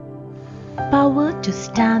Power to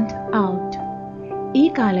stand out. ഈ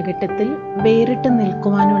കാലഘട്ടത്തിൽ വേറിട്ട്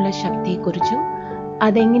നിൽക്കുവാനുള്ള ശക്തിയെക്കുറിച്ചും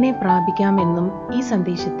അതെങ്ങനെ പ്രാപിക്കാമെന്നും ഈ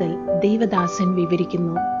സന്ദേശത്തിൽ ദൈവദാസൻ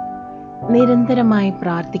വിവരിക്കുന്നു. നിരന്തരമായി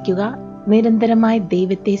പ്രാർത്ഥിക്കുക, നിരന്തരമായി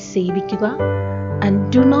ദൈവത്തെ സേവിക്കുക. And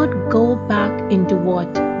do not go back into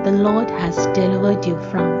what the Lord has delivered you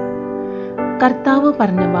from. കർത്താവ്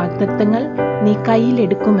പറഞ്ഞ വാഗ്ദത്തങ്ങൾ നീ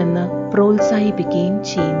കയ്യിലെടുക്കുമെന്ന് പ്രോത്സാഹിപ്പിക്കുകയും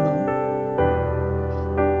ചെയ്യുന്നു.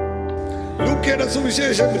 ലൂക്കയുടെ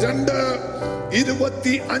സുവിശേഷം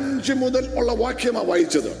 2:25 മുതൽ ഉള്ള വാക്യമാണ്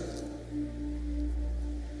വായിച്ചത്.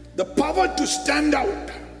 The power to stand out.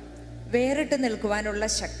 വേറിട്ട് നിൽക്കുവാനുള്ള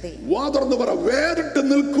ശക്തി. വാതുറന്ന് പറ, വേറിട്ട്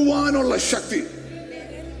നിൽക്കുവാനുള്ള ശക്തി.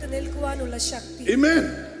 നിൽക്കുവാനുള്ള ശക്തി. Amen.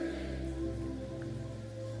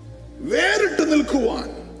 വേറിട്ട് നിൽക്കുവാൻ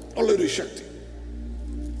ഉള്ളൊരു ശക്തി.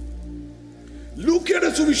 ലൂക്കയുടെ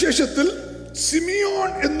സുവിശേഷത്തിൽ സിമിയോൻ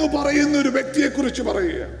എന്ന് പറയുന്ന ഒരു വ്യക്തിയെ കുറിച്ച്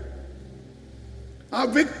പറയുക. ആ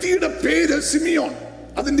വ്യക്തിയുടെ പേര് സിമിയോൻ.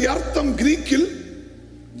 അതിന്റെ അർത്ഥം ഗ്രീക്കിൽ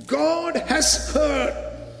God has heard.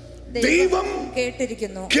 ദൈവം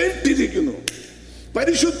കേട്ടിരിക്കുന്നു.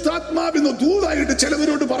 പരിശുദ്ധാത്മാവിന്ന് ദൂതായിട്ട്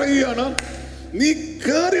ചിലവരോട് പറയുകയാണ്, നീ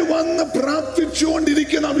കയറി വന്ന്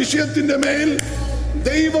പ്രാർത്ഥിച്ചുകൊണ്ടിരിക്കുന്ന വിഷയത്തിന്റെ മേൽ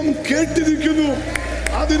ദൈവം കേട്ടിരിക്കുന്നു.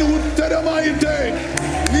 അതിന് ഉത്തരമായിട്ട്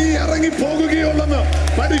നീ ഇറങ്ങി പോകുകയുള്ളെന്ന്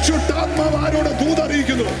പരിശുദ്ധാത്മാവ് ആരോട്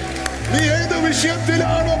ദൂതറിയിക്കുന്നു. നീ ഏത്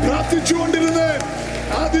വിഷയത്തിലാണോ പ്രാർത്ഥിച്ചുകൊണ്ടിരുന്നത്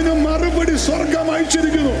അതിന് മറുപടി സ്വർഗം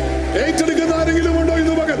അയച്ചിരിക്കുന്നു. ഏറ്റെടുക്കുന്ന ആരെങ്കിലും ഉണ്ടോ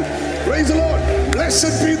ഇന്ന് പകൽ? Praise the Lord.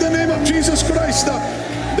 Blessed be the name of Jesus Christ.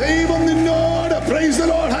 ദൈവം നിന്നോട് praise the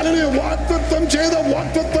Lord, hallelujah, വാഗ്ദത്തം ചെയ്ത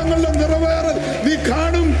വാഗ്ദത്തങ്ങളുടെ നിറവേറൽ നീ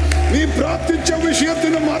കാണും. നീ പ്രാർത്ഥിച്ച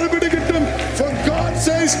വിഷയത്തിന് മറുപടി കിട്ടും. For God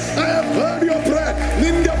says, I have heard your prayer.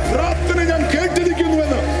 നിന്റെ പ്രാർത്ഥന ഞാൻ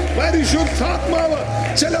കേട്ടിരിക്കുന്നുവെന്ന് പരിശുദ്ധാത്മാവ്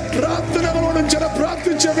ചില പ്രാർത്ഥനകളോടും ചില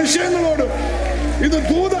പ്രാർത്ഥിച്ച വിഷയങ്ങളോടും ഇത്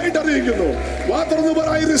ദൂതായിട്ട് അറിയിക്കുന്നു. വാതുറന്ന് പറ,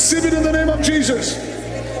 I receive it in the name of Jesus.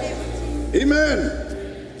 Amen.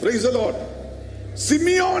 Praise the Lord.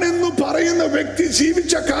 Simeon എന്ന് പറയുന്ന വ്യക്തി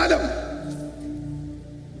ജീവിച്ച കാലം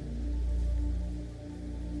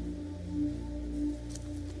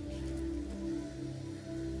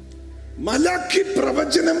മലാക്കി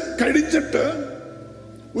പ്രവചനം കഴിഞ്ഞിട്ട്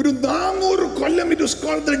ഒരു 400 കൊല്ലം. It was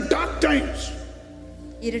called the dark times.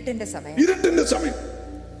 ഇരുട്ടിന്റെ സമയം.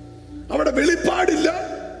 അവിടെ വെളിപ്പാടില്ല,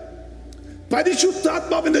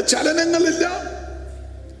 പരിശുദ്ധാത്മാവിന്റെ ചലനങ്ങളില്ല,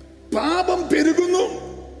 പാപം പെരുകുന്നു,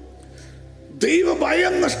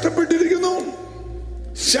 ദൈവഭയം നഷ്ടപ്പെട്ടിരിക്കുന്നു,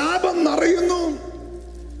 ശാപം നിറയുന്നു,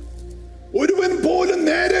 ഒരുവൻ പോലും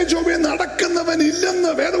നേരെ ചൊവ്വേ നടക്കുന്നവൻ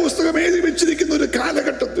ഇല്ലെന്ന് വേദപുസ്തകം എഴുതി വെച്ചിരിക്കുന്ന ഒരു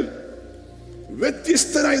കാലഘട്ടത്തിൽ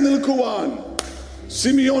വ്യത്യസ്തനായി നിൽക്കുവാൻ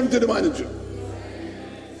സിമിയോൻ തീരുമാനിച്ചു.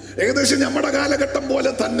 ഏകദേശം നമ്മുടെ കാലഘട്ടം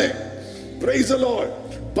പോലെ തന്നെ. Praise the Lord.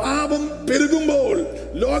 പാപം പെരുകുമ്പോൾ,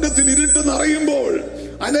 ലോകത്തിൽ ഇരുട്ട് നിറയുമ്പോൾ,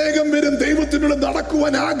 അനേകം പേരും ദൈവത്തിനോട്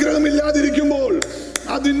നടക്കുവാൻ ആഗ്രഹമില്ലാതിരിക്കുമ്പോൾ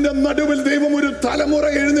അതിന്റെ നടുവിൽ ദൈവം ഒരു തലമുറ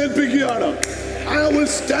എഴുന്നേൽപ്പിക്കുകയാണ്. I will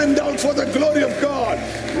stand out for the glory of God.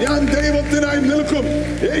 ഞാൻ ദൈവത്തിനായി നിൽക്കും,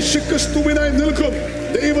 യേശുക്രിസ്തുവിനായി നിൽക്കും,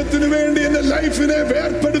 ദൈവത്തിന് വേണ്ടി എന്റെ ലൈഫിനെ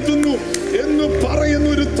വേർപെടുത്തുന്നു എന്ന് പറയുന്ന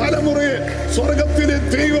ഒരു തലമുറയെ സ്വർഗത്തിലെ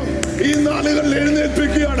ദൈവം ഈ നാളുകളിൽ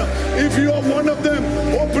എഴുന്നേൽപ്പിക്കുകയാണ്. If you are one of them,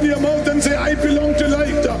 open your mouth and say, I belong to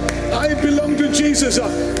light. I belong to Jesus.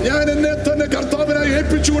 ഞാൻ എന്നെ തന്നെ കർത്താവിനായി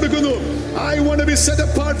ഏൽപ്പിച്ചു കൊടുക്കുന്നു. I want to be set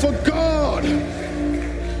apart for God.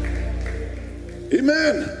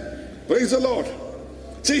 Amen. Praise the Lord.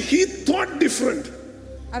 See, he thought different.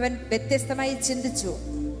 അവൻ വ്യത്യസ്തമായി ചിന്തിച്ചു.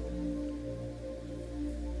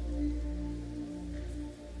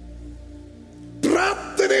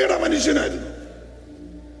 പ്രാർത്ഥനയുടെ മനുഷ്യനായിരുന്നു.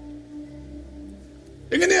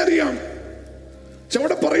 എങ്ങനെ അറിയാം?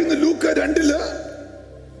 അവിടെ പറയുന്നു ലൂക്ക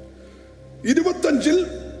 2:25,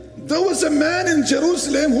 there was a man in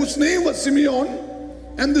Jerusalem whose name was Simeon,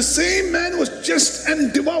 and the same man was just and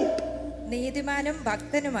devout. നീതിമാനും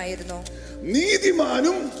ഭക്തനുമായിരുന്നു.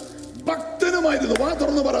 വാ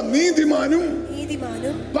തുറന്ന് പറ, നീതിമാനും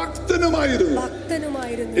ഭക്തനുമായിരുന്നു.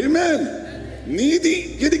 Amen.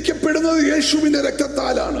 നീതീകരിക്കപ്പെടുന്നത് യേശുവിന്റെ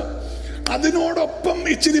രക്തത്താലാണ്. അതിനോടൊപ്പം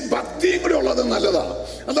ഇച്ചിരി ഭക്തിയും കൂടെ ഉള്ളത് നല്ലതാ.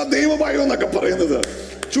 അതാ ദൈവഭയം എന്നൊക്കെ പറയുന്നത്.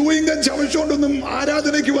 ചൂയിങ്കം ചവച്ചുകൊണ്ടൊന്നും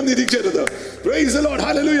ആരാധനയ്ക്ക് വന്നിരിക്കരുത്. Praise the Lord,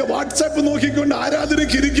 hallelujah. WhatsApp നോക്കിക്കൊണ്ട്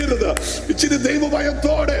ആരാധനയ്ക്ക് ഇരിക്കരുത്. ഇച്ചിരി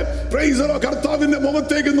ദൈവഭയത്തോടെ പ്രൈസ് ദി ലോർഡ് കർത്താവിന്റെ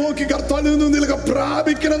മുഖത്തേക്ക് നോക്കി കർത്താവിൽ നിന്ന് നിനക്ക്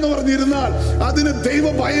പ്രാപിക്കണം എന്ന് പറഞ്ഞിരുന്നാൽ അതിന്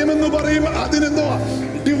ദൈവഭയം എന്ന് പറയും. അതിനെന്തോ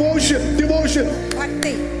ഡിവോഷൻ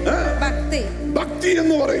ഭക്തി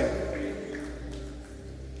എന്ന് പറയും.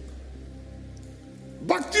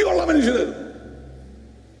 ഭക്തിയുള്ള മനുഷ്യന്,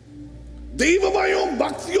 ദൈവഭയവും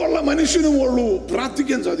ഭക്തിയുള്ള മനുഷ്യനും ഉള്ളൂ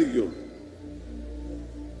പ്രാർത്ഥിക്കാൻ സാധിക്കുകയുള്ളൂ.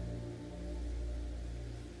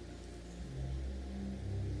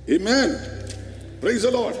 Amen. Praise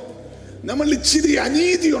the Lord. നമ്മൾ ഇച്ചിരി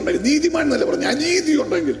അനീതി ഉണ്ടെങ്കിൽ, നീതിമാൻ എന്നല്ല പറഞ്ഞു, അനീതി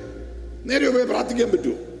ഉണ്ടെങ്കിൽ നേരെ പോയി പ്രാർത്ഥിക്കാൻ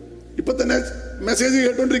പറ്റുമോ? ഇപ്പൊ തന്നെ മെസ്സേജ്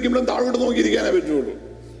കേട്ടോണ്ടിരിക്കുമ്പോഴും താഴോട്ട് നോക്കിയിരിക്കാനേ പറ്റുള്ളൂ.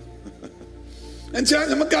 എന്നുവെച്ചാൽ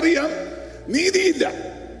നമുക്കറിയാം നീതിയില്ല.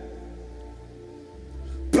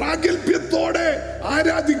 പ്രാഗൽഭ്യത്തോടെ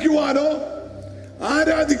ആരാധിക്കുവാനോ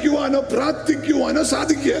പ്രാർത്ഥിക്കുവാനോ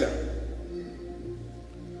സാധിക്കുകയില്ല.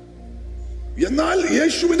 എന്നാൽ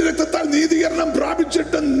യേശുവിന്റെ രക്തത്താൽ നീതീകരണം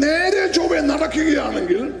പ്രാപിച്ചിട്ട് നേരെ ചൊവ്വേ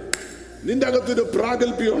നടക്കുകയാണെങ്കിൽ നിന്റെ അകത്തൊരു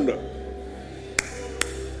പ്രാഗൽഭ്യമുണ്ട്.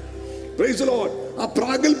 Praise the Lord. ആ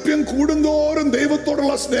പ്രാഗൽഭ്യം കൂടുന്തോറും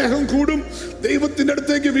ദൈവത്തോടുള്ള സ്നേഹം കൂടും. ദൈവത്തിന്റെ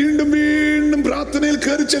അടുത്തേക്ക് വീണ്ടും വീണ്ടും പ്രാർത്ഥനയിൽ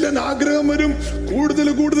കയറി ചെല്ലാൻ ആഗ്രഹം വരും.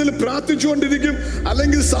 കൂടുതൽ പ്രാർത്ഥിച്ചുകൊണ്ടിരിക്കും.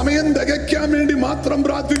 അല്ലെങ്കിൽ സമയം തികയ്ക്കാൻ വേണ്ടി മാത്രം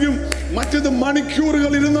പ്രാർത്ഥിക്കും. മറ്റേത്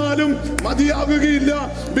മണിക്കൂറുകൾ ഇരുന്നാലും മതിയാവുകയില്ല.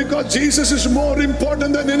 Because Jesus is more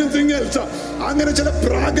important than anything else. അങ്ങനെ ചില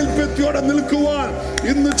പ്രാഗൽഭ്യത്തോടെ നിൽക്കുവാൻ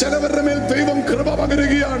ഇന്ന് ചിലവരുടെ മേൽ ദൈവം കൃപ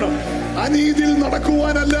പകരുകയാണ്. അനീതിയിൽ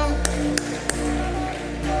നടക്കുവാനല്ല,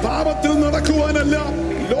 പാപത്തിൽ നടക്കുവാനല്ല,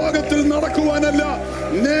 ലോകത്തിൽ നടക്കുവാനല്ല,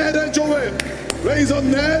 നേരെ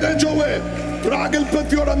ചൊവ്വേ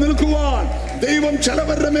പ്രാഗൽഭ്യത്തോടെ നിൽക്കുവാൻ ദൈവം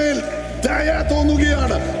ചിലവരുടെ മേൽ ദയ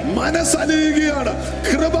തോന്നുകയാണ്, മനസ്സലിയുകയാണ്,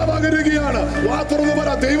 കൃപ പകരുകയാണ്. വാ തുറന്നു പറ,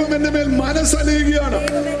 ദൈവം എന്റെ മേൽ മനസ്സലിയുകയാണ്,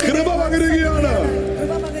 കൃപ പകരുകയാണ്.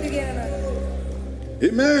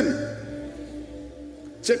 ആമേൻ.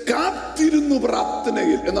 കാത്തിരുന്നു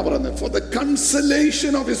പ്രാർത്ഥനയിൽ എന്ന് പറയുന്നത് ഫോർ ദ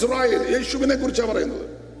കൺസലേഷൻ ഓഫ് ഇസ്രായേൽ. യേശുവിനെ കുറിച്ചാണ് പറയുന്നത്.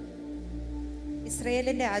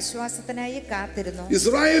 ഇസ്രായേലിന്റെ ആശ്വാസത്തിനായി കാത്തിരുന്നു.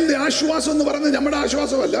 ഇസ്രായേലിന്റെ ആശ്വാസം എന്ന് പറയുന്നത് നമ്മുടെ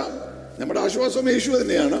ആശ്വാസമല്ല. നമ്മുടെ ആശ്വാസം യേശു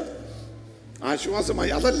തന്നെയാണ്.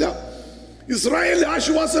 ആശ്വാസമായി അതല്ല. ഇസ്രായേലിന്റെ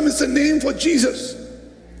ആശ്വാസം is a name for Jesus.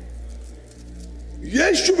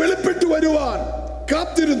 യേശു വെളിപ്പെട്ടു വരുവാൻ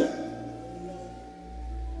കാത്തിരുന്നു.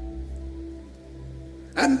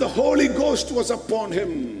 And the Holy Ghost was upon him.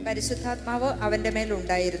 പരിശുദ്ധാത്മാവ് അവന്റെ മേൽ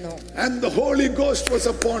ഉണ്ടായിരുന്നു. And the Holy Ghost was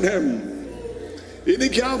upon him.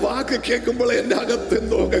 എനിക്ക് ആ വാക്ക് കേൾക്കുമ്പോൾ എന്റെ അകത്ത്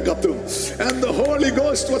എന്തോക്കെ കത്തും. And the Holy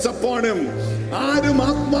Ghost was upon him. ആരും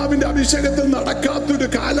ആത്മാവിന്റെ അഭിഷേകത്തിൽ നടക്കാത്തൊരു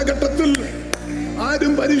കാലഘട്ടത്തിൽ,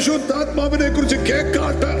 ആരും പരിശുദ്ധാത്മാവിനെ കുറിച്ച്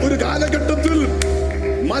കേൾക്കാത്ത ഒരു കാലഘട്ടത്തിൽ,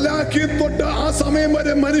 മലാക്കി തൊട്ട് ആ സമയം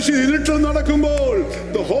വരെ മനുഷ്യർ ഇരുട്ടിൽ നടക്കുമ്പോൾ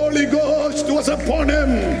the Holy Ghost was upon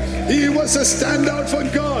him. He was a standout for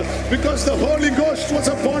God because the Holy Ghost was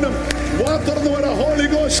upon him. What the Holy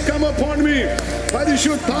Ghost come upon me.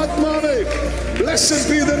 പരിശുദ്ധാത്മാവേ, blessed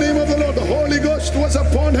be the name of the Lord. The Holy Ghost was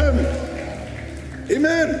upon him.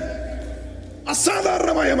 Amen.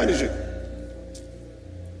 അസാധാരണമായ മനുഷ്യൻ.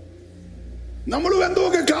 നമ്മളും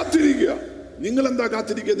എന്തൊക്കെ കാത്തിരിക്കുക. നിങ്ങൾ എന്താ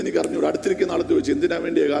കാത്തിരിക്കുന്നത് എനിക്ക് അറിഞ്ഞൂടാ. അടുത്തിരിക്കുന്ന ആളത്ത് ചോദിച്ചു, എന്തിനാ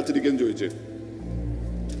വേണ്ടിയാ കാത്തിരിക്കുന്നു ചോദിച്ചു.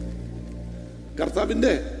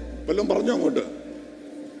 കർത്താവിന്റെ വല്ലതും പറഞ്ഞോ അങ്ങോട്ട്?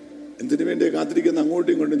 എന്തിനു വേണ്ടിയാ കാത്തിരിക്കുന്നത്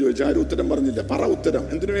അങ്ങോട്ടും ഇങ്ങോട്ടും ചോദിച്ചു. ആരും ഉത്തരം പറഞ്ഞില്ല. പറ ഉത്തരം.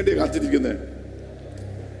 എന്തിനു വേണ്ടിയാ കാത്തിരിക്കുന്നത്?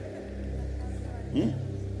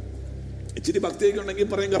 ഇച്ചിരി ഭക്തിയൊക്കെ ഉണ്ടെങ്കിൽ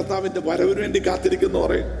പറയും കർത്താവിന്റെ വരവിന് വേണ്ടി കാത്തിരിക്കുന്നു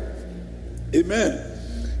പറയും. ആമേൻ.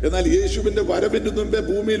 എന്നാൽ യേശുവിന്റെ വരവിന് മുമ്പേ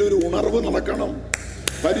ഭൂമിയിൽ ഒരു ഉണർവ് നടക്കണം.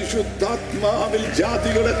 പരിശുദ്ധാത്മാവിൽ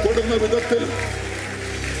ജാതികളെ തൊടുന്ന വിധത്തിൽ,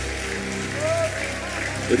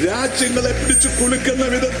 രാജ്യങ്ങളെ പിടിച്ചു കുലുക്കുന്ന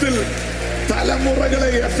വിധത്തിൽ, തലമുറകളെ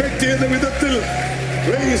എഫക്ട് ചെയ്യുന്ന വിധത്തിൽ,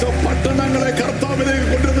 പട്ടണങ്ങളെ കർത്താവിലേക്ക്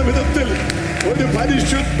കൊണ്ടുവരുന്ന വിധത്തിൽ ഒരു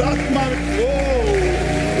പരിശുദ്ധാത്മാവ്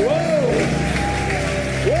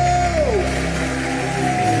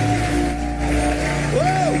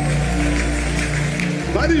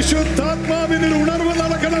പരിശുദ്ധാത്മാവിനൊരു ഉണർവ്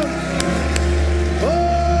നടക്കണം.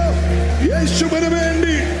 യേശുവിന്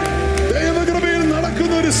വേണ്ടി ദൈവകൃപയിൽ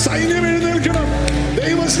നടക്കുന്ന ഒരു സൈന്യം എഴുന്നേൽക്കണം.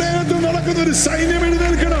 ദൈവസ്നേഹത്തിൽ നടക്കുന്ന ഒരു സൈന്യം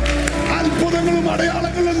എഴുന്നേൽക്കണം. അത്ഭുതങ്ങളും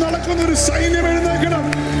അടയാളങ്ങളും നടക്കുന്ന ഒരു സൈന്യം എഴുന്നേൽക്കണം.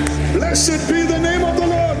 Blessed be the name of the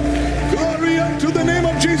Lord. Glory unto the name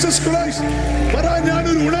of Jesus Christ. പറ,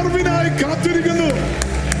 ഞാനൊരു ഉണർവിനായി കാത്തിരിക്കുന്നു.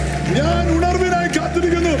 ഞാൻ ഉണർവിനായി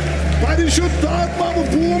കാത്തിരിക്കുന്നു. പരിശുദ്ധാത്മാവ്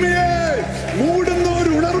ഭൂമിയെ മൂടുന്ന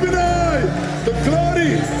ഒരു ഉണർവിനായി. The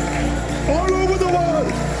glory all over the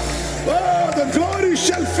world. Oh, the glory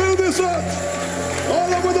shall fill this earth.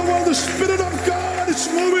 All over the world, the Spirit of God is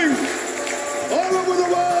moving all over the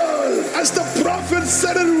world, as the prophet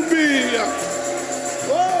said it would be.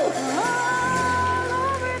 Oh.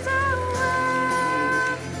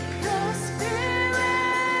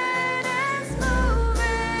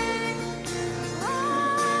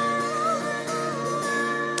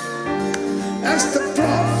 As the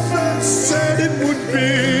prophet said it would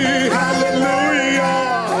be. Hallelujah.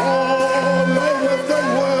 All over the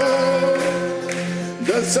world,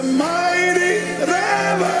 there's a mighty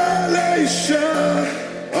revelation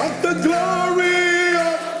of the glory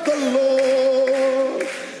of the Lord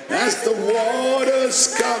as the waters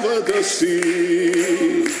cover the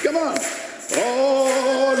sea. Come on.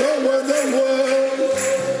 All over the world.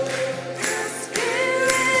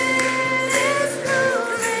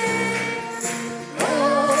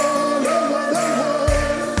 All over the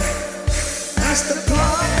world. As the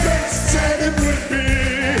prophet said it would be.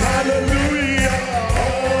 Hallelujah.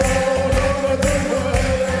 All over the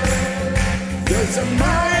world. There's a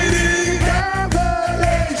mighty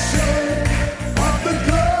revelation of the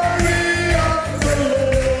glory of the Lord.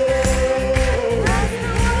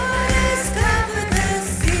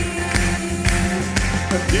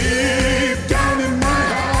 Deep down in my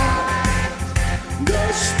heart, the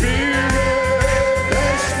Spirit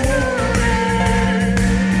is moving.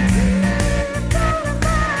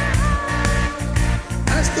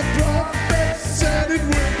 As the prophet said it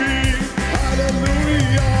would be.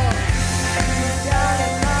 Hallelujah.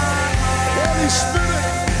 Holy Spirit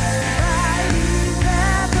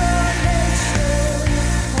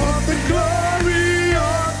of the glory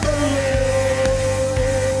of the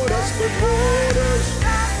Lord. As the waters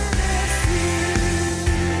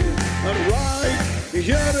and right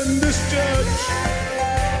here in this church,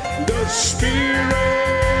 the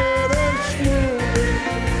Spirit is moving.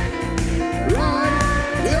 Right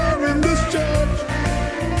here in this church,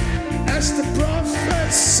 as the prophet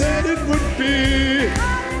said it would be.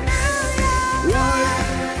 Right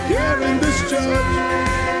here in this church,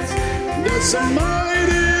 there's a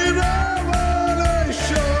mighty revelation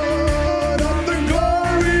of the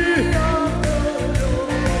glory.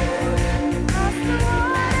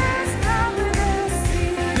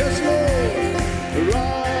 Yes, Lord.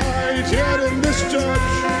 Right here in this church.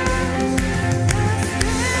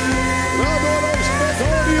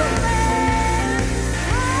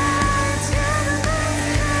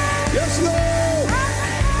 Yes, Lord.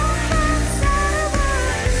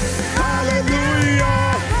 Hallelujah.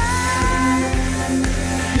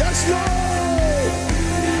 Yes, Lord.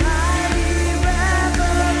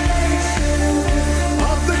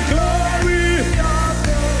 Of the glory.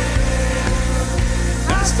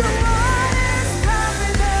 That's the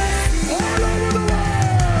all over the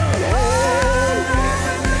world.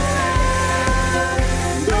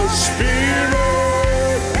 The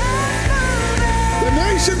Spirit. The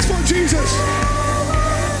nations for Jesus.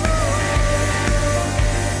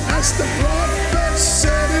 As the prophet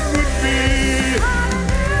said it would be.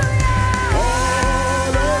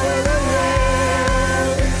 All over the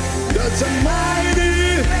world. That's a mighty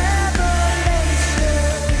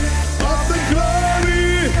of the glory.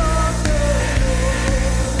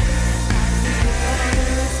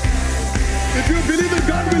 If you believe that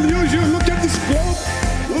God will use you, look at this globe,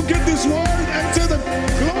 look at this world, and say the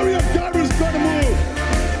glory of God is going to move.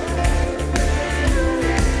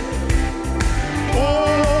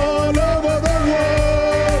 All over the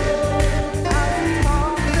world.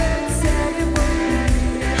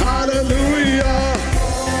 Hallelujah.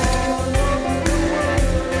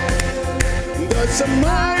 That's a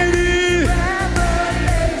mighty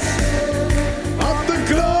of the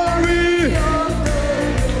glory.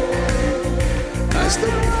 As the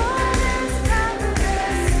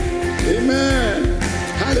Amen.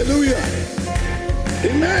 Hallelujah.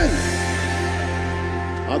 Amen.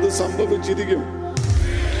 അത് സംഭവിച്ചിരിക്കും.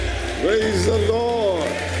 Praise the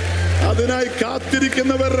Lord. അതിനായി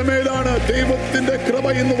കാത്തിരിക്കുന്നവരുടെ മേലാണ് ദൈവത്തിന്റെ കൃപ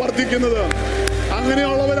ഇന്ന് വർദ്ധിക്കുന്നത്.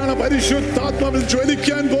 അങ്ങനെയുള്ളവരാണ് പരിശുദ്ധാത്മാവിൽ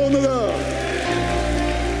ജ്വലിക്കാൻ പോകുന്നത്.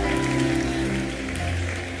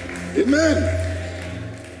 Amen.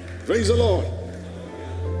 Praise the Lord.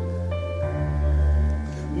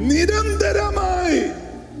 നിരന്തരമായി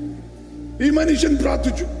ഈ മനുഷ്യൻ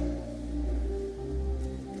പ്രാർത്ഥിച്ചു.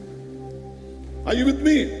 Are you with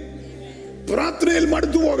me? പ്രാർത്ഥനയിൽ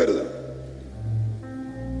മടുത്തു പോകരുത്.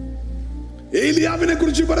 ഏലിയാവിനെ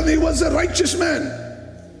കുറിച്ച് പറഞ്ഞു, he was a righteous man.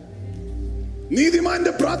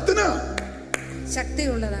 നീതിമാന്റെ പ്രാർത്ഥന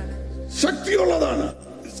ശക്തിയുള്ളതാണ്.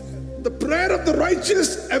 The prayer of the righteous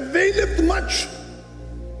availeth much.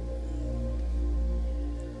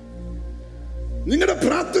 നിങ്ങളുടെ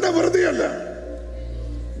പ്രാർത്ഥന വെറുതെയല്ല.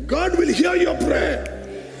 God will hear your prayer.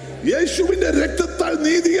 യേശുവിന്റെ രക്തത്താൽ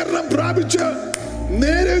നീതീകരണം പ്രാപിച്ച്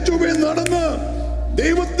നേരെ ചൊവ്വേ നടന്ന്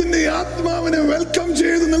ദൈവത്തിന്റെ ആത്മാവിനെ വെൽക്കം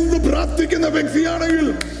ചെയ്ത് നിന്ന് പ്രാർത്ഥിക്കുന്ന വ്യക്തിയാണെങ്കിൽ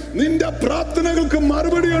നിന്റെ പ്രാർത്ഥനകൾക്ക്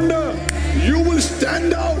മറുപടിയുണ്ട്. You will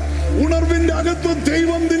stand out. ഉണർവിന്റെ അകത്ത്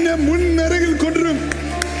ദൈവം നിന്നെ മുൻനിരയിൽ കൊണ്ടുവരും.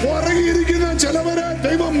 പുറകിരിക്കുന്ന ചിലവരെ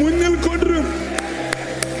ദൈവം മുന്നിൽ കൊണ്ടുവരും.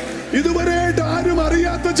 ഇതുവരെയായിട്ട് ആരും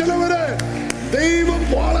അറിയാത്ത ചിലവരെ ദൈവം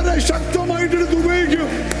വളരെ ശക്തമായിട്ട് എടുത്ത് ഉപയോഗിക്കും.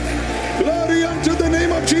 Glory unto the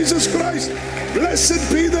name of Jesus Christ. Blessed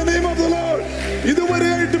be the name of the Lord.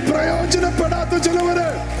 ഇതുവരെയായിട്ട് പ്രയോജനപ്പെടാത്ത ചിലവരെ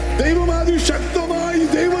ദൈവം അതിശക്തമായി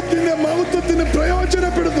ദൈവത്തിന്റെ മഹത്വത്തിന്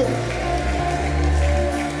പ്രയോജനപ്പെടുത്തും.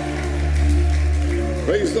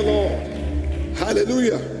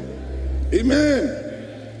 Hallelujah. Amen.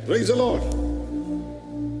 Praise the Lord.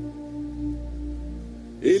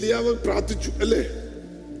 ഏലിയാവ് പ്രാർത്ഥിച്ചു അല്ലേ?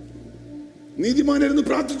 നീതിമാനായിരുന്നു,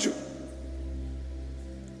 പ്രാർത്ഥിച്ചു.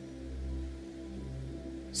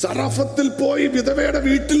 സറാഫത്തിൽ പോയി വിധവയുടെ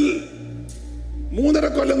വീട്ടിൽ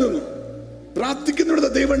 3.5 കൊല്ലം നിന്നു.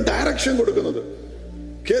 പ്രാർത്ഥിക്കുന്നിടത്ത് ദൈവം ഡയറക്ഷൻ കൊടുക്കുന്നത്.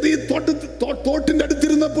 കെറി തോട്ടിന്റെ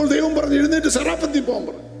അടുത്തിരുന്നപ്പോൾ ദൈവം പറഞ്ഞു, എഴുന്നേറ്റ് സറാഫത്തിൽ പോകാൻ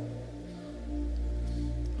പറഞ്ഞു.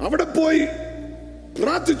 അവിടെ പോയി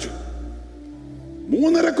പ്രാർത്ഥിച്ചു.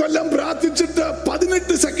 3.5 കൊല്ലം പ്രാർത്ഥിച്ചിട്ട്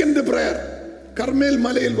 18 സെക്കൻഡ് പ്രയർ കർമ്മേൽ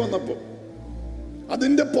മലയിൽ വന്നപ്പോ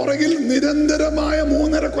അതിന്റെ പുറകിൽ നിരന്തരമായ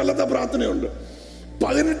 3.5 കൊല്ലത്തെ പ്രാർത്ഥനയുണ്ട്.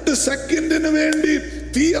 18 സെക്കൻഡിന് വേണ്ടി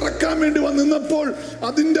തീ ഇറക്കാൻ വേണ്ടി വന്നിരുന്നപ്പോൾ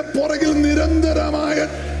അതിന്റെ പുറകിൽ നിരന്തരമായ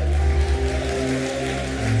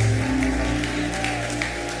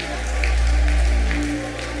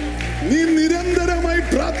നീ നിരന്തരമായി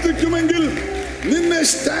പ്രാർത്ഥിക്കുമെങ്കിൽ നിന്നെ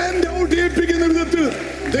സ്റ്റാൻഡ് ഔട്ട് ചെയ്യിപ്പിക്കുന്ന വിധത്തിൽ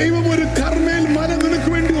ദൈവം ഒരു കർമ്മേൽ മല നിനക്ക്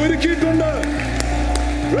വേണ്ടി ഒരുക്കിയിട്ടുണ്ട്.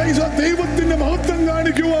 ദൈവത്തിന്റെ മഹത്വം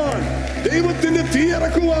കാണിക്കുവാൻ, ദൈവത്തിന്റെ തീ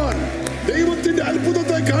ഇറക്കുവാൻ, ദൈവത്തിന്റെ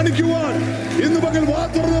അത്ഭുതത്തെ കാണിക്കുവാൻ ഇന്ന് പകൽ വാ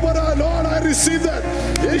തുറന്ന് പറ, Lord, I receive that.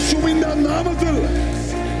 യേശുവിന്റെ നാമത്തിൽ.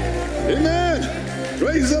 Amen.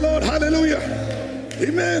 Praise the Lord. Hallelujah.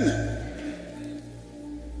 Amen.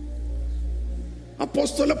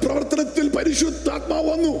 അപ്പോസ്തല പ്രവർത്തനത്തിൽ പരിശുദ്ധാത്മാവ്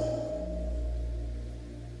വന്നു.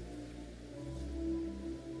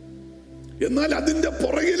 എന്നാൽ അതിന്റെ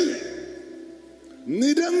പുറകിൽ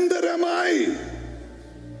നിരന്തരമായി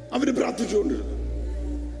അവര് പ്രാർത്ഥിച്ചുകൊണ്ടിരുന്നു.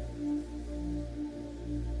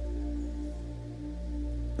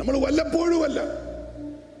 നമ്മൾ വല്ലപ്പോഴുമല്ല,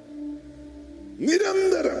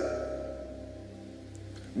 നിരന്തരം.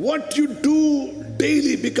 What you do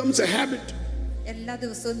daily becomes a habit. എല്ലാ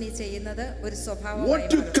ദിവസവും നീ ചെയ്യുന്നത് ഒരു സ്വഭാവമായി What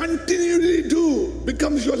you continually do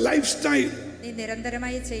becomes your lifestyle. നീ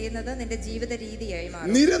നിരന്തരമായി ചെയ്യുന്നത് നിന്റെ ജീവിത രീതിയായി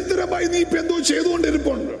മാറും. നിരന്തരമായി നീ ഇപ്പൊ എന്തോ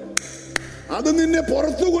ചെയ്തുകൊണ്ടിരിപ്പുണ്ട്. അത് നിന്നെ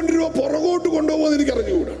പുറത്തു കൊണ്ടുവരുവോ പുറകോട്ട് കൊണ്ടുപോകുമോ എനിക്ക്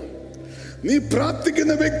അറിഞ്ഞുകൂടാ. നീ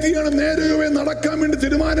പ്രാർത്ഥിക്കുന്ന വ്യക്തിയാണ്, നേരെയോ നടക്കാൻ വേണ്ടി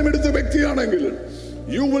തീരുമാനമെടുത്ത വ്യക്തിയാണെങ്കിൽ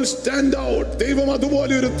you will stand out. ദൈവം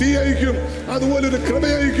അതുപോലെ ഒരു തീ അയക്കും, അതുപോലെ ഒരു കൃപ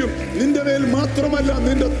അയക്കും. നിന്റെ മേൽ മാത്രമല്ല,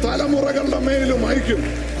 നിന്റെ തലമുറകളുടെ മേലും അയക്കും.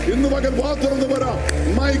 ഇന്ന് പകൽ വാ തുറന്ന് പറ,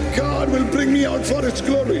 my God will bring me out for his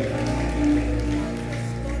glory.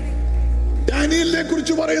 ഡാനിയേലിനെ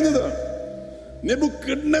കുറിച്ച് പറയുന്നത്,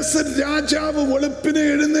 നെബൂഖദ്നേസർ രാജാവ് വെളുപ്പിനെ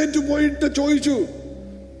എഴുന്നേറ്റ് പോയിട്ട് ചോദിച്ചു,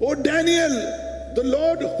 ഓ Daniel, the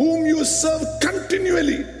Lord whom you serve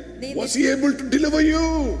continually, was he able to deliver you?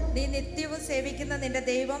 നീ നിത്യവും സേവിക്കുന്ന നിന്റെ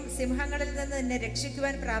ദൈവം സിംഹങ്ങളിൽ നിന്ന് നിന്നെ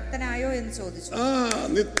രക്ഷിക്കുവാൻ പ്രാപ്തനായോ എന്ന് ചോദിച്ചു.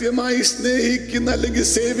 നിത്യമായി സ്നേഹിക്കുന്ന അല്ലെങ്കിൽ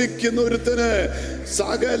സേവിക്കുന്ന ഒരുത്തന്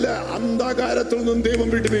സകല അന്ധകാരത്തിൽ നിന്നും ദൈവം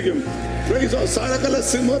വിടുവിക്കും. സകല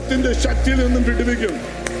സിംഹത്തിന്റെ ശക്തിയിൽ നിന്നും വിടുവിക്കും.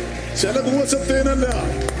 ചില ദിവസത്തേനല്ല,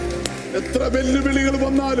 എത്ര വെല്ലുവിളികൾ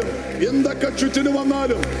വന്നാലും എന്തൊക്കെ ചുറ്റിന്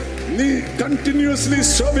വന്നാലും നീ കണ്ടിന്യൂസ്ലി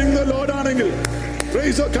സർവിംഗ് ദ ലോർഡ് ആണെങ്കിൽ,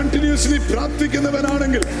 കണ്ടിന്യൂസ്ലി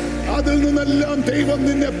പ്രാർത്ഥിക്കുന്നവനാണെങ്കിൽ അതിൽ നിന്നെല്ലാം ദൈവം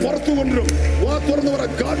നിന്നെ പുറത്തു കൊണ്ടുവരും. വാ തുറന്നു പറ,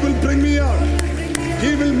 God will bring me out.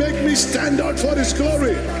 He will make me stand out for his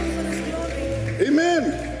glory. Amen.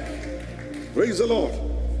 Praise the Lord.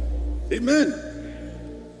 Amen.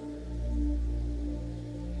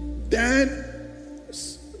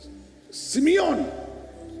 Simeon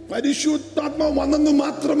പരിശുദ്ധാത്മാവ് വന്നെന്ന്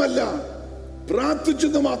മാത്രമല്ല,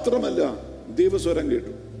 പ്രാർത്ഥിച്ചെന്ന് മാത്രമല്ല, ദൈവസ്വരം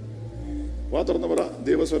കേട്ടു. വാ തുറന്ന് പറ,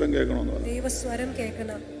 ദൈവസ്വരം കേൾക്കണമെന്ന് പറ. ദൈവസ്വരം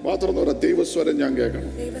കേൾക്കണം. വാ തുറന്ന് പറ, ദൈവസ്വരം ഞാൻ കേൾക്കണം.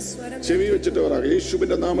 ചെവി വെച്ചിട്ട് പറ,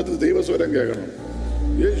 യേശുവിന്റെ നാമത്തിൽ ദൈവസ്വരം കേൾക്കണം.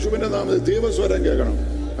 യേശുവിന്റെ നാമത്തിൽ ദൈവസ്വരം കേൾക്കണം.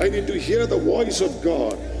 I need to hear the voice of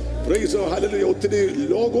God. Praise the Hallelujah. ഒത്തിരി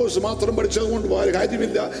ലോഗോസ് മാത്രം പഠിച്ചത് കൊണ്ട്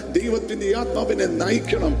കാര്യമില്ല. ദൈവത്തിന്റെ ആത്മാവിനെ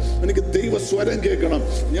നയിക്കണം. എനിക്ക് ദൈവസ്വരം കേൾക്കണം.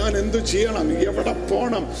 ഞാൻ എന്ത് ചെയ്യണം, എവിടെ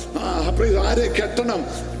പോകണം, ആരെ കെട്ടണം,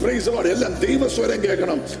 എല്ലാം ദൈവസ്വരം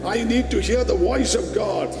കേൾക്കണം. I need to hear the voice of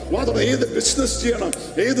God. മാത്രമല്ല, ഏത് ബിസിനസ് ചെയ്യണം,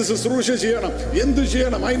 ഏത് ശുശ്രൂഷ ചെയ്യണം, എന്ത്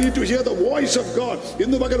ചെയ്യണം, I need to hear the voice of God.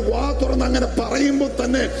 ഇന്ന് പകൽ വാ തുറന്ന് അങ്ങനെ പറയുമ്പോൾ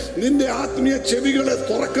തന്നെ നിന്റെ ആത്മീയ ചെവികളെ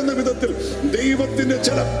തുറക്കുന്ന വിധത്തിൽ ദൈവത്തിന്റെ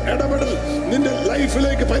ചില ഇടപെടൽ നിന്റെ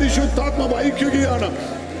ലൈഫിലേക്ക് പരിശുദ്ധാത്മാവ് അയക്കുകയാണ്.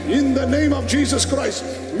 In the name of Jesus Christ,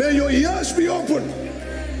 may your ears be open.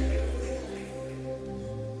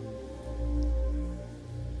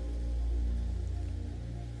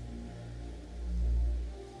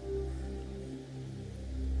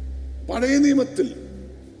 പഴയ നിയമത്തിൽ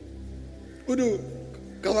ഒരു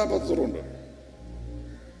കഥാപാത്രമുണ്ട്,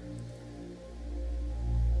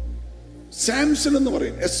 സാംസൺ എന്ന്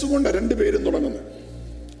പറയും. എസ് കൊണ്ട് 2 പേരും തുടങ്ങുന്നത്.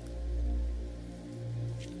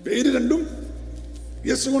 പേര് രണ്ടും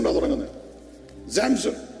യെസ് കൊണ്ടാണ് തുടങ്ങുന്നത്.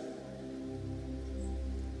 സാംസൺ.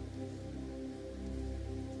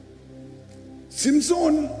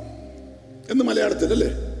 സിംസോൻ എന്ന് മലയാളത്തിൽ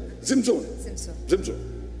അല്ലേ? സിംസോൺ.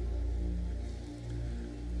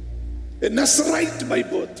 A Nazarite by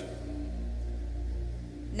birth.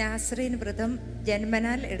 Nazarene വ്രതം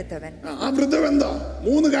ജന്മനാൽ എടുത്തവൻ. ആ വ്രതം എന്താ?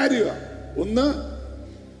 3 കാര്യമാണ്. ഒന്ന്,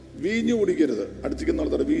 വീഞ്ഞു കുടിക്കരുത്.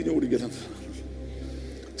 അടുത്തിരിക്കുന്നോടത്തോടെ വീഞ്ഞു കുടിക്കരുത്.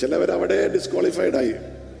 ചിലവരവിടെ ഡിസ്ക്വാളിഫൈഡ് ആയി.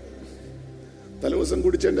 തലേദിവസം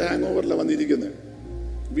കുടിച്ചതിന്റെ ഹാങ് ഓവറിലാണ് വന്നിരിക്കുന്നത്.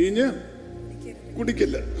 വീഞ്ഞ്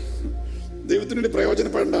കുടിക്കില്ല. ദൈവത്തിന് വേണ്ടി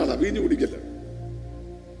പ്രയോജനപ്പെടേണ്ട ആളാ. വീഞ്ഞു കുടിക്കില്ല.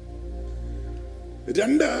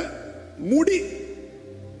 2, മുടി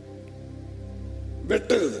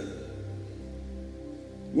വെട്ടരുത്.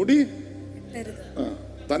 മുടി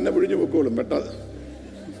തന്നെ പിഴിഞ്ഞു പൊക്കോളും, വെട്ടാതെ.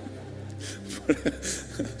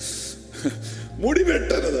 മുടി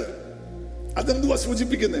വെട്ടരുത്. അതെന്തുവാ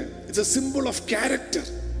സൂചിപ്പിക്കുന്നത്? It's a symbol of character.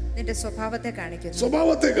 നിന്റെ സ്വഭാവത്തെ കാണിക്കുന്നു.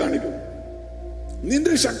 സ്വഭാവത്തെ കാണിക്കും.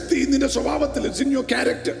 നിന്റെ ശക്തി നിന്റെ സ്വഭാവത്തിൽ, ഇറ്റ്സ് ഇൻ യുവർ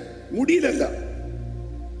ക്യാരക്ടർ, മുടിയിലല്ല.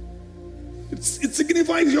 It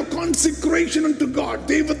signifies your consecration unto God.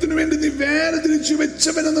 ദൈവത്തിന് വേണ്ടി നീ വേർതിരിച്ചു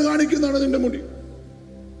വെച്ചവനെന്ന് കാണിക്കുന്നതാണ് നിന്റെ മുടി.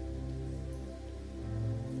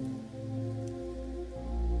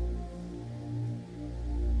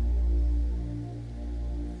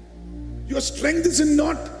 Your strength is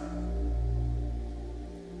not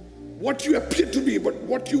what you appear to be, but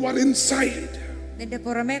what you are inside. നിന്റെ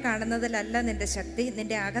പുറമേ കാണുന്നതിലല്ല നിന്റെ ശക്തി,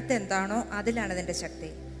 നിന്റെ അകത്ത് എന്താണോ അതിലാണ് നിന്റെ ശക്തി.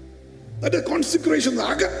 That is consecration.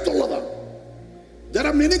 അകത്തുള്ളതാണ്. There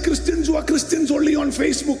are many Christians who are Christians only on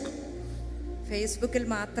Facebook. ഫേസ്ബുക്കിൽ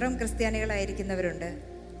മാത്രം ക്രിസ്ത്യാനികളായിരിക്കുന്നവരുണ്ട്.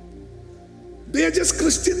 They are just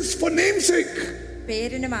Christians for namesake.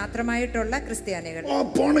 പേരിന് മാത്രമായിട്ടുള്ള ക്രിസ്ത്യാനികൾ.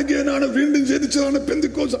 born again ആണ്, വീണ്ടും ജനിച്ചതാണ്,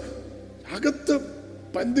 പെന്തിക്കോസ്. അകത്ത്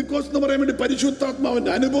പെന്തിക്കോസ് എന്ന് പറയാൻ വേണ്ടി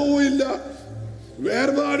പരിശുദ്ധാത്മാവിന്റെ അനുഭവവും ഇല്ല,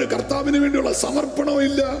 വേർപാട് കർത്താവിന് വേണ്ടിയുള്ള സമർപ്പണവും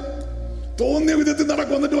ഇല്ല, തോന്നിയ വിധത്തിൽ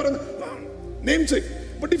നടക്കും. എന്നിട്ട് പറയുന്നു namesake.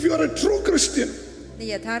 But if you are a true Christian, നീ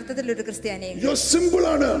യഥാർത്ഥത്തിൽ ഒരു ക്രിസ്ത്യാനിയെങ്കിൽ your symbol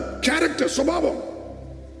ആണ് ക്യാരക്ടർ, സ്വഭാവം.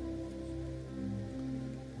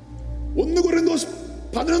 1 കൊരിന്തോസ്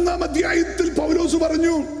 11 അധ്യായത്തിൽ പൗലോസ്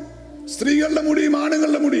പറഞ്ഞു, സ്ത്രീകളുടെ മുടിയും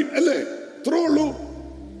ആണുങ്ങളുടെ മുടിയും അല്ലേ, ഇത്രേ ഉള്ളൂ.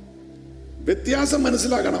 വ്യത്യാസം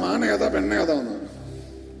മനസ്സിലാക്കണം, ആണേതാ പെണ്ണേതാന്ന്.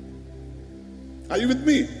 Are you with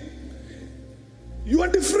me? You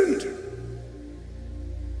are different.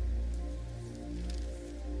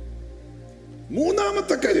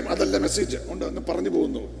 3-ാമത്തെ കാര്യം, അതല്ല മെസ്സേജ് ഉണ്ട്, അങ്ങ് പറഞ്ഞു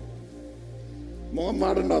പോകുന്നു. മുഖം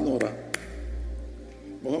മാടണ്ടെന്ന് പറ,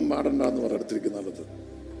 മുഖം മാടണ്ടെന്ന് പറ അടുത്തിരിക്കുന്ന ആളത്ത്.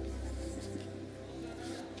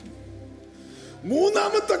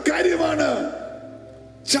 3-ാമത്തെ കാര്യമാണ്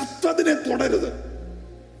ചത്തതിനെ തുടരുത്.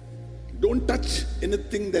 Don't touch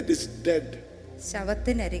anything that is dead.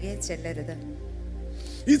 ശവത്തിനരികെ ചെല്ലരുത്.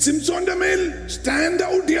 ഈ സിംസോന്റെ മേൽ സ്റ്റാൻഡ്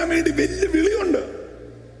ഔട്ട് ചെയ്യാൻ വേണ്ടി വലിയ വിളിയുണ്ട്.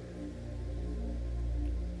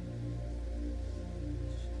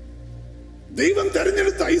 ദൈവം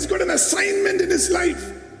തെരഞ്ഞെടുത്ത, he's got an assignment in his life.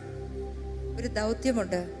 ഒരു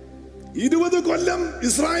ദൗത്യമുണ്ട്. 20 കൊല്ലം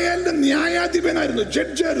ഇസ്രായേലിന്റെ ന്യായാധിപനായിരുന്നു,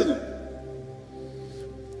 ജഡ്ജായിരുന്നു.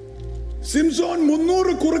 സിംസോൻ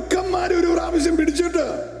 300 കുറുക്കന്മാരെ ഒരു പ്രാവശ്യം പിടിച്ചിട്ട്,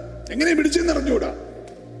 എങ്ങനെ പിടിച്ചെന്ന് അറിഞ്ഞൂടാ,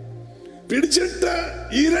 പിടിച്ചിട്ട്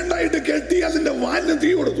ഈ 2ആയിട്ട് കെട്ടി അതിന്റെ വാലിന്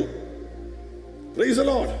തീ കൊടുത്തു. Praise the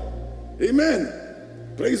Lord. Amen.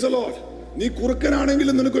 Praise the Lord. നീ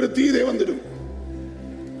കുറുക്കനാണെങ്കിലും നിനക്കൊരു തീ ദൈവം തരും.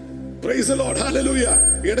 Praise the Lord. Hallelujah.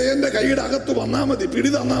 ഇടയന്റെ കൈയുടെ അകത്ത് വന്നാ മതി, പിടി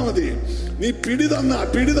തന്നാ മതി. നീ പിടി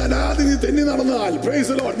തരാതെ നീ തെന്നി നടന്നാൽ, Praise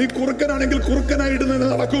the Lord, നീ കുറുക്കനാണെങ്കിൽ കുറുക്കനായിട്ട് തന്നെ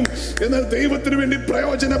നടക്കും. എന്നാൽ ദൈവത്തിന് വേണ്ടി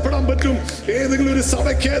പ്രയോജനപ്പെടാൻ പറ്റും. ഏതെങ്കിലും ഒരു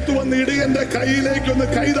സഭയ്ക്കകത്ത് വന്ന് ഇടയന്റെ കൈയിലേക്ക് ഒന്ന്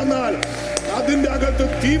കൈ തന്നാൽ അതിന്റെ അകത്ത്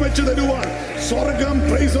തീ വെച്ച് തരുവാൻ സ്വർഗം,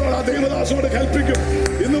 Praise the Lord, ആ ദൈവദാസനോട് കൽപ്പിക്കും.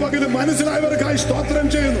 ഇന്ന് പകലും മനസ്സിലായവർക്കായി സ്തോത്രം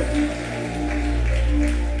ചെയ്യുന്നു.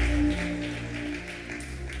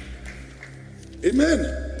 Amen.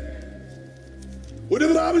 ഒരു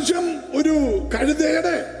പ്രാവശ്യം ഒരു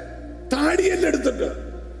കഴുതയുടെ താടിയെല്ലാം എടുത്തിട്ട്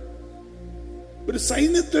ഒരു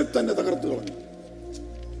സൈന്യത്തെ തന്നെ തകർത്തു കളഞ്ഞു.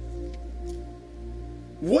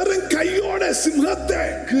 വെറും കൈയോടെ സിംഹത്തെ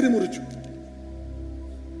കീറിമുറിച്ചു.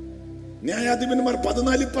 ന്യായാധിപന്മാർ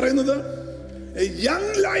 14 പറയുന്നത്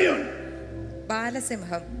യങ് ലയൺ,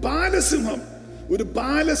 ബാലസിംഹം, ഒരു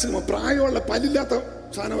ബാലസിംഹം, പ്രായമുള്ള പല്ലില്ലാത്ത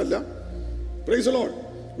സാധനമല്ല. Price the Lord.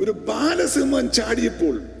 ഒരു ബാലസിംഹം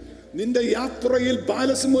ചാടിയപ്പോൾ, നിന്റെ യാത്രയിൽ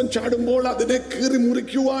ബാലസിംഹം ചാടുമ്പോൾ അതിനെ കീറി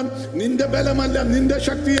മുറിക്കുവാൻ നിന്റെ ബലമല്ല, നിന്റെ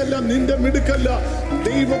ശക്തിയല്ല, നിന്റെ മിടുക്കല്ല,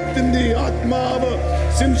 ദൈവത്തിന്റെ ആത്മാവ്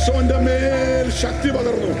സിംസോന്റെ മേൽ ശക്തി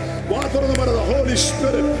പകർന്നു. വാ തുറന്ന് പറയുക, holy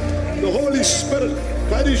spirit, the holy spirit,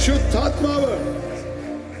 പരിശുദ്ധാത്മാവ്.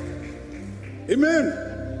 ആമേൻ.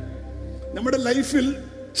 നമ്മുടെ ലൈഫിൽ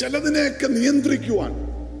ചിലതിനെയൊക്കെ നിയന്ത്രിക്കുവാൻ,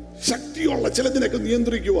 ശക്തിയുള്ള ചിലതിനെയൊക്കെ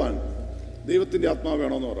നിയന്ത്രിക്കുവാൻ ദൈവത്തിന്റെ ആത്മാവ്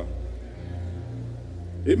വേണമെന്ന് പറ.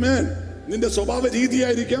 ആമേൻ. നിന്റെ സ്വഭാവ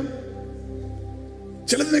രീതിയായിരിക്കാം,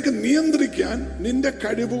 ചിലതിനൊക്കെ നിയന്ത്രിക്കാൻ നിന്റെ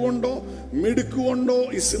കഴിവ് കൊണ്ടോ മിടുക്കുകൊണ്ടോ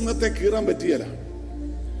ഈ സിംഹത്തെ കീറാൻ പറ്റിയല്ല.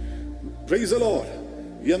 Price the Lord.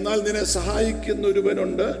 എന്നാൽ നിന്നെ സഹായിക്കുന്ന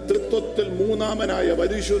ഒരുവനുണ്ട്, തൃത്വത്തിൽ മൂന്നാമനായ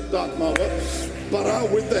പരിശുദ്ധാത്മാവ്.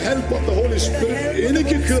 With the help of the Holy Spirit,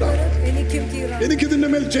 എനിക്ക് കീറാം, എനിക്ക് ഇതിന്റെ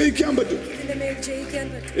മേൽ ജയിക്കാൻ പറ്റും.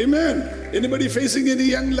 Amen. Anybody facing any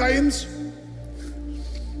young lions?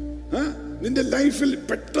 നിന്റെ ലൈഫിൽ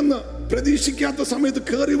പെട്ടെന്ന് പ്രതീക്ഷിക്കാത്ത സമയത്ത്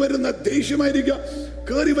കയറി വരുന്ന ദേഷ്യമായിരിക്കാം,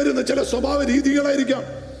 കയറി വരുന്ന ചില സ്വഭാവ രീതികളായിരിക്കാം.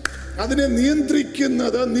 അതിനെ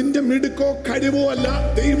നിയന്ത്രിക്കുന്നത് നിന്റെ മിടുക്കോ കഴിവോ അല്ല,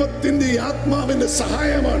 ദൈവത്തിന്റെ ആത്മാവിന്റെ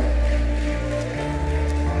സഹായമാണ്.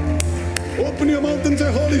 Open your mouth and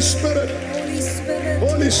say, Holy Spirit, Holy Spirit,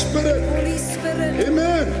 Holy Spirit, Holy Spirit.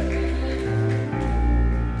 Amen.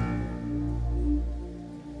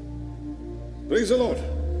 Praise the Lord.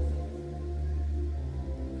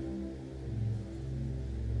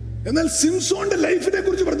 എന്നാൽ സിംസോന്റെ ലൈഫിനെ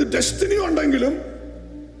കുറിച്ച് പറഞ്ഞു, ഡെസ്റ്റിനി ഉണ്ടെങ്കിലും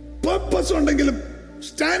പർപ്പസ് ഉണ്ടെങ്കിലും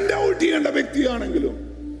സ്റ്റാൻഡ് ഔട്ട് ചെയ്യേണ്ട വ്യക്തിയാണെങ്കിലും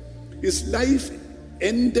ഹിസ് ലൈഫ്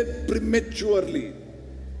എൻഡഡ് പ്രിമച്യൂർലി.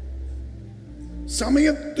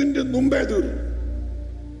 സമയത്തിന്റെ മുമ്പേ തീർന്നു.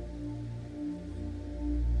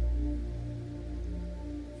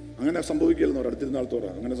 അങ്ങനെ സംഭവിക്കില്ലെന്ന് പറ, അടുത്തിരുന്ന ആൾത്തോറ,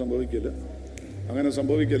 അങ്ങനെ സംഭവിക്കില്ല, അങ്ങനെ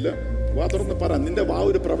സംഭവിക്കില്ല. വാ തുറന്ന് പറ, നിന്റെ വാ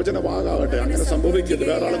ഒരു പ്രവചന വാകാകട്ടെ. അങ്ങനെ സംഭവിക്കില്ല.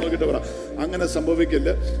 വേറെ ആളെ നോക്കിയിട്ട് പറ, അങ്ങനെ സംഭവിക്കില്ല.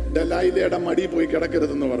 ഡലൈലയുടെ മടി പോയി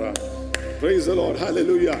കിടക്കരുതെന്ന് പറ. Praise the Lord.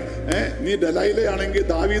 Hallelujah. നീ ഡലൈലയാണെങ്കിൽ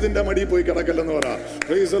ദാവീദിന്റെ മടി പോയി കിടക്കല്ലെന്ന് പറ.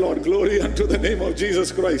 Praise the Lord. Glory unto the name of Jesus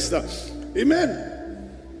Christ. Amen.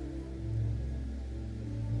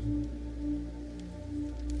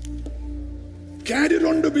 Carrier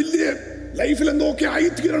കൊണ്ട് വലിയ ലൈഫിൽ എന്തൊക്കെ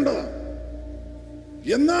ആയിത്തീരേണ്ടതാ.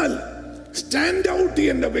 എന്നാൽ സ്റ്റാൻഡ് ഔട്ട്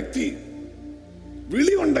ചെയ്യേണ്ട വ്യക്തി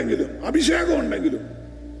വിളി ഉണ്ടെങ്കിലും അഭിഷേകം ഉണ്ടെങ്കിലും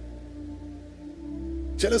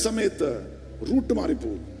ചില സമയത്ത് റൂട്ട്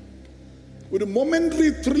മാറിപ്പോകും. ഒരു മൊമെന്ററി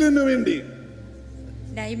ത്രില്ലിന് വേണ്ടി,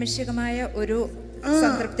 നൈമിഷികമായ ഒരു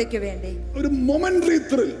സംതൃപ്തിക്ക് വേണ്ടി, ഒരു മൊമെന്ററി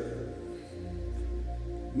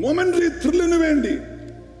ത്രില്ലിന് വേണ്ടി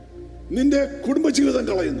നിന്റെ കുടുംബജീവിതം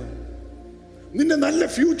കളയുന്നു, നിന്റെ നല്ല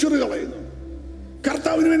ഫ്യൂച്ചർ കളയുന്നു,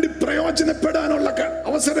 കർത്താവിന് വേണ്ടി പ്രയോജനപ്പെടാനുള്ള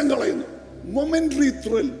അവസരം കളയുന്നു. Momentary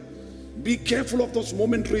thrill. Be careful of those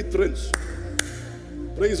momentary thrills.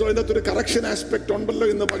 Praise the Lord. ഇതിനൊരു കറക്ഷൻ ആസ്പെക്ട് ഉണ്ടല്ലോ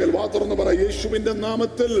ഇന്ന് പകൽ. വാ തുറന്ന് പറ, യേശുവിന്റെ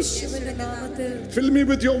നാമത്തിൽ fill me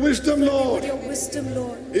with your wisdom, Lord.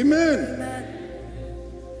 Amen.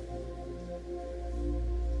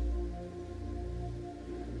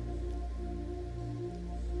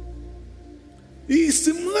 ഈ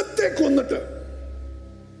സിംഹത്തെ കൊന്നിട്ട്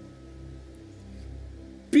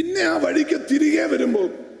പിന്നെ ആ വഴിക്ക് തിരികെ വരുമ്പോൾ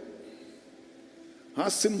ആ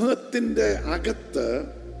സിംഹത്തിന്റെ അകത്ത്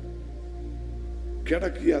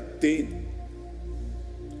കിടക്കിയ തേൻ.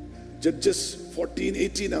 ജഡ്ജസ്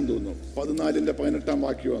 14:18 ആണെന്ന് തോന്നുന്നു, 14-18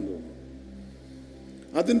 വാക്യമാണെന്ന് തോന്നുന്നു.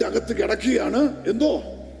 അതിന്റെ അകത്ത് കിടക്കുകയാണ് എന്തോ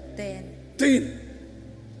തേൻ.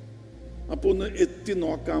 അപ്പൊ ഒന്ന് എത്തി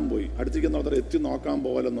നോക്കാൻ പോയി. അടുത്തേക്ക് എത്തി നോക്കാൻ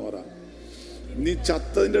പോകലെന്ന് പറ. നീ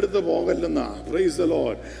ചത്തതിന്റെ അടുത്ത് പോകല്ലെന്നാ. Price the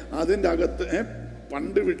Lord. അതിന്റെ അകത്ത്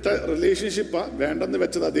പണ്ട് വിട്ട റിലേഷൻഷിപ്പാ, വേണ്ടെന്ന്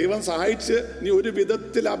വെച്ചതാ. ദൈവം സഹായിച്ച് നീ ഒരു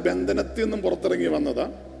വിധത്തിൽ ആ ബന്ധനത്തിൽ നിന്നും പുറത്തിറങ്ങി വന്നതാ.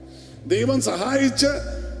 ദൈവം സഹായിച്ച്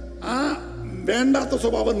ആ വേണ്ടാത്ത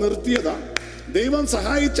സ്വഭാവം നിർത്തിയതാ. ദൈവം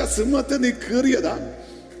സഹായിച്ച സിംഹത്തെ നീ കീറിയതാ.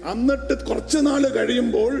 എന്നിട്ട് കുറച്ചു നാൾ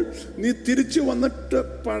കഴിയുമ്പോൾ നീ തിരിച്ചു വന്നിട്ട്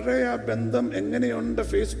പഴയ ബന്ധം എങ്ങനെയുണ്ട്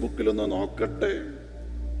ഫേസ്ബുക്കിലൊന്ന് നോക്കട്ടെ.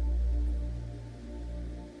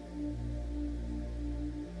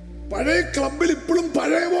 പഴയ ക്ലബിൽ ഇപ്പോഴും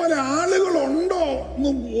പഴയ പോലെ ആളുകളുണ്ടോ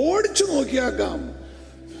ഒന്ന് ഓടിച്ചു നോക്കിയാക്കാം.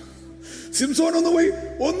 സിംസോൻ ഒന്ന് പോയി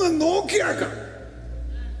ഒന്ന് നോക്കിയാക്കാം.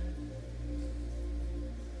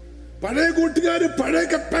 പഴയ കൂട്ടുകാര് പഴയ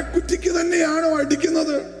കപ്പക്കുറ്റിക്ക് തന്നെയാണോ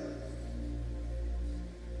അടിക്കുന്നത്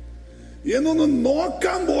എന്നൊന്ന്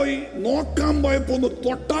നോക്കാൻ പോയപ്പോ ഒന്ന്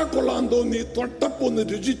തൊട്ടാ കൊള്ളാൻ തോന്നി. തൊട്ടപ്പോ ഒന്ന്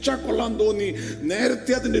രുചിച്ചാ കൊള്ളാൻ തോന്നി.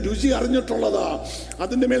 നേരത്തെ അതിന്റെ രുചി അറിഞ്ഞിട്ടുള്ളതാ.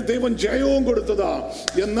 അതിന്റെ മേൽ ദൈവം ജയവും കൊടുത്തതാ.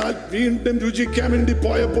 എന്നാൽ വീണ്ടും രുചിക്കാൻ വേണ്ടി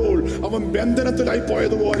പോയപ്പോൾ അവൻ ബന്ധനത്തിലായി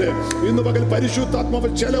പോയതുപോലെ ഇന്ന് പകൽ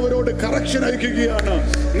പരിശുദ്ധാത്മാവ് ചിലവരോട് കറക്ഷൻ അയക്കുകയാണ്.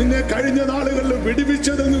 നിന്നെ കഴിഞ്ഞ നാളുകളിൽ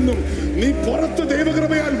വിടുവിച്ചതിൽ നിന്നും നീ പുറത്ത്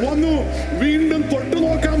ദൈവകൃപയാൽ വന്നു. വീണ്ടും തൊട്ടു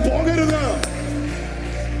നോക്കാൻ പോകരുത്.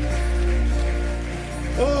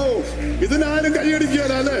 ഓ, ഇതിനാരും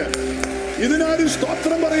കൈയടിക്കാലേ, ഇതിനാരും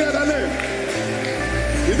സ്തോത്രം പറയാലേ,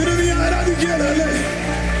 ഇതിന് നീ ആരാധിക്കാലേ.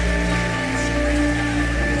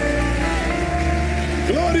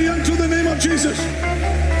 Glory unto the name of Jesus.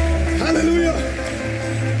 Hallelujah.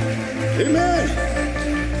 Amen.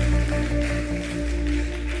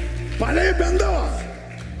 പഴയ ബന്ധമാ,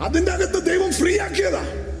 അതിന്റെ അകത്ത് ദൈവം ഫ്രീ ആക്കിയതാ.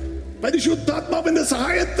 പരിശുദ്ധാത്മാവിന്റെ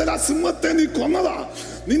സഹായത്തിൽ ആ സിംഹത്തെ നീ കൊന്നതാ.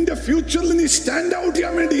 നിന്റെ ഫ്യൂച്ചറിൽ നീ സ്റ്റാൻഡ് ഔട്ട്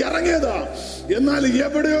ചെയ്യാൻ വേണ്ടി ഇറങ്ങിയതാ. എന്നാൽ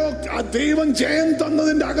എവിടെയോ ആ ദൈവം ജയം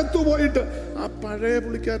തന്നതിന്റെ അകത്തു പോയിട്ട് ആ പഴയ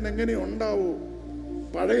പുള്ളിക്കാരൻ എങ്ങനെ ഉണ്ടാവൂ?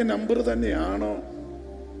 പഴയ നമ്പർ തന്നെയാണോ?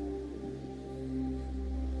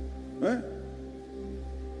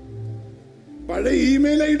 പഴയ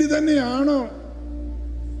ഇമെയിൽ ID തന്നെയാണോ?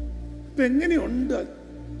 ഇപ്പൊ എങ്ങനെയുണ്ട്?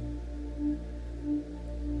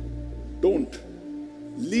 Don't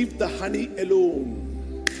leave the honey alone.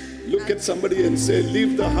 Look at somebody and say,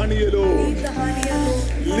 leave the honey alone. Leave the honey alone.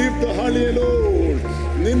 Leave the honey alone.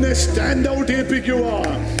 നിന്നെ സ്റ്റാൻഡ് ഔട്ട്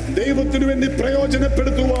ചെയ്യിപ്പിക്കുവാൻ, ദൈവത്തിനു വേണ്ടി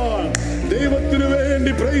പ്രയോജനപ്പെടുത്തുവാൻ, ദൈവത്തിനു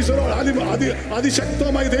വേണ്ടി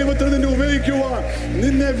അതിശക്തമായി ദൈവത്തിന് നിന്നെ ഉപയോഗിക്കുവാൻ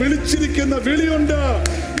നിന്നെ വിളിച്ചിരിക്കുന്ന വിളിയുണ്ട്.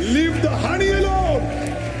 Leave the honey alone.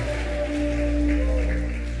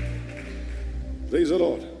 Praise the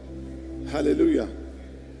Lord. Hallelujah.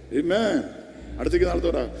 Amen. അടുത്തേക്ക്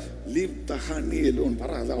നടത്തോട. Leave the honey alone.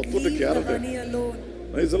 പറ, അത് ഒത്തോട്ട് കേറട്ടെ.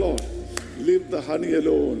 Praise the Lord. Leave the honey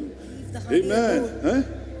alone. Amen.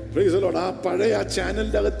 Praise the Lord. ആ പഴയ ആ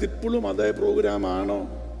ചാനലിന്റെ അകത്ത് ഇപ്പോഴും അതേ പ്രോഗ്രാം ആണോ?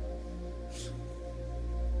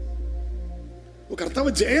 കർത്താവ്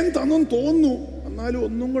ജയം തന്നെന്ന് തോന്നുന്നു, എന്നാലും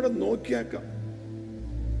ഒന്നും കൂടെ നോക്കിയാക്കാം.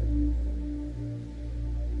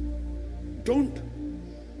 Don't.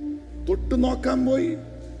 തൊട്ട് നോക്കാൻ പോയി,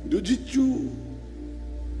 രുചിച്ചു,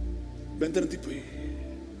 ബന്ധനത്തിൽ പോയി.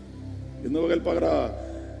 ഇന്ന് പകൽ പകര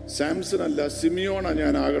സാംസൺ അല്ല, സിമിയോണാ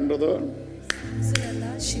ഞാൻ ആകേണ്ടത്.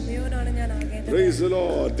 Praise the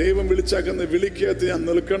Lord. ദൈവം വിളിച്ചാക്കുന്ന വിളിക്കകത്ത് ഞാൻ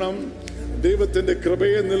നിൽക്കണം, ദൈവത്തിന്റെ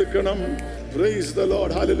കൃപയെ നിൽക്കണം. Praise the Lord.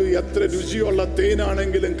 Hallelujah. എത്ര രുചിയുള്ള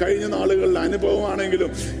തേനാണെങ്കിലും, കഴിഞ്ഞ നാളുകളിലെ അനുഭവമാണെങ്കിലും,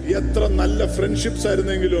 എത്ര നല്ല ഫ്രണ്ട്ഷിപ്സ്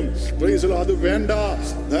ആയിരുന്നെങ്കിലും, Praise the Lord, അത് വേണ്ട.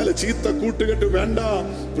 നല്ല ചീത്ത കൂട്ടുകെട്ട് വേണ്ട.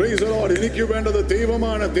 Praise the Lord. എനിക്ക് വേണ്ടത്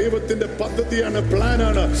ദൈവമാണ്, ദൈവത്തിന്റെ പദ്ധതിയാണ്,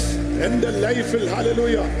 പ്ലാനാണ് എന്റെ ലൈഫിൽ.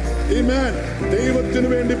 Hallelujah. Amen. ദൈവത്തിന്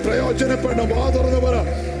വേണ്ടി പ്രയോജനപ്പെടണം. വാ തുറന്ന് പറ.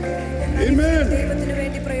 Amen. ദൈവത്തിന്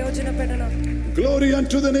വേണ്ടി പ്രയോജനപ്പെടണം. Glory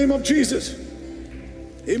unto the name of Jesus.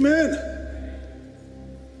 Amen.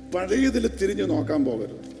 പഴയതിൽ തിരിഞ്ഞു നോക്കാൻ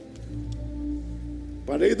പോകരുത്.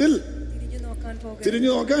 പഴയതിൽ തിരിഞ്ഞു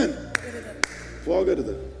നോക്കാൻ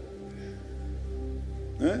പോകരുത്.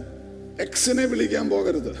 എക്സിനെ വിളിക്കാൻ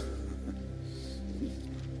പോകരുത്.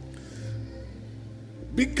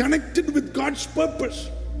 Be connected with God's purpose.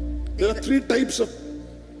 There are 3 types of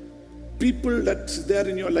people that's there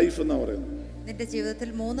in your life എന്നാ പറയുന്നത്. നിന്റെ ജീവിതത്തിൽ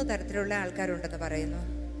 3 തരത്തിലുള്ള ആൾക്കാരുണ്ടെന്ന് പറയുന്നു.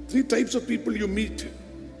 3 types of people you meet.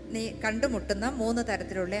 നീ കണ്ടുമുട്ടുന്ന 3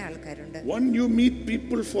 തരത്തിലുള്ള ആൾക്കാരുണ്ട്. One, you meet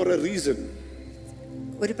people for a reason.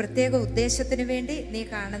 ഒരു പ്രത്യേക ഉദ്ദേശത്തിന് വേണ്ടി നീ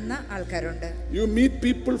കാണുന്ന ആൾക്കാരുണ്ട്. You meet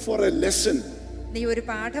people for a lesson. നീ ഒരു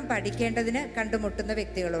പാഠം പഠിക്കേണ്ടതിന് കണ്ടുമുട്ടുന്ന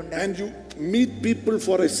വ്യക്തികളുണ്ട്. And you meet people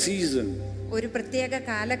for a season. ഒരു പ്രത്യേക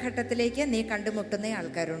കാലഘട്ടത്തിലേക്ക് നീ കണ്ടുമുട്ടുന്ന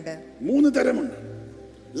ആൾക്കാരുണ്ട്. 3 തരമുണ്ട്.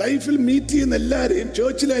 ലൈഫിൽ മീറ്റ് ചെയ്യുന്ന എല്ലാവരെയും,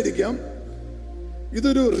 ചേർച്ചിലായിരിക്കാം,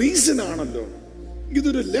 ഇതൊരു റീസൺ ആണല്ലോ,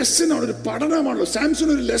 ഇതൊരു ലെസൺ ആണ്, ഒരു പഠനമാണല്ലോ. സാംസൺ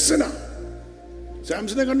ഒരു ലെസണാണ്.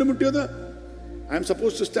 സാംസനെ കണ്ടുമുട്ടിയത്, I am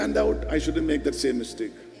supposed to stand out, I shouldn't make that same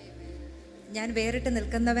mistake. ഞാൻ വേറിട്ട്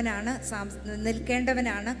നിൽക്കേണ്ടവനാണ്,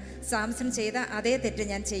 സാംസൺ ചെയ്ത അതേ തെറ്റ്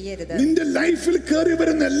ഞാൻ ചെയ്യരുത്. നിന്റെ ലൈഫിൽ കയറി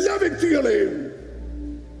വരുന്ന എല്ലാ വ്യക്തികളെയും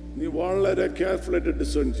നീ വളരെ കെയർഫുൾ ആയിട്ട്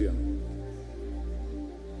ഡിസേൺ ചെയ്യണം.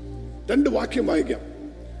 2 വാക്യം വായിക്കാം.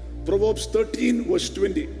 Proverbs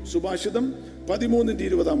 13:20. സുഭാഷിതം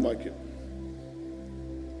 13:20 വാക്യം.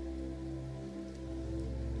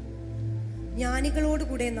 ജ്ഞാനികളോട്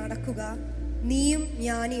കൂടെ നടക്കുക, നീയും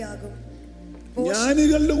ജ്ഞാനിയാകും.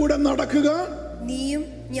 ജ്ഞാനികളുടെ കൂടെ നടക്കുക, നീയും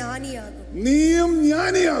ജ്ഞാനിയാകും. നീയും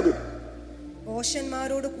ജ്ഞാനിയാകും.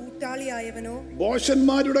 ഭോഷന്മാരോട് കൂട്ടാളിയായവനോ,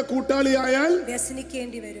 ഭോഷന്മാരുടെ കൂട്ടാളിയായാൽ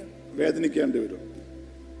വ്യസനിക്കേണ്ടി വരും, വേദനിക്കേണ്ടി വരും.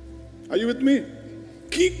 Are you with me?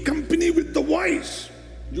 Keep company with the wise,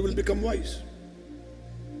 you will become wise.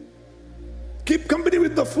 Keep company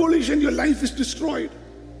with the foolish and your life is destroyed.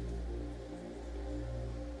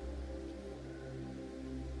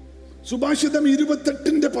 സുഭാഷിതം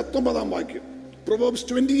 28:19 വാക്യം. Proverbs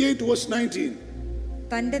 28:19.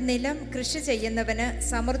 തന്റെ നിലം കൃഷി ചെയ്യുന്നവന്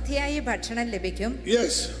സമൃദ്ധിയായി ഭക്ഷണം ലഭിക്കും.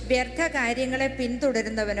 Yes. വ്യർത്ഥ കാര്യങ്ങളെ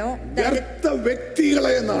പിന്തുടരുന്നവനോ, വ്യർത്ഥ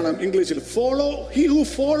വ്യക്തികളെ എന്നാണ് ഇംഗ്ലീഷിൽ. He who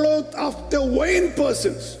followeth after vain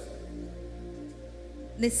persons.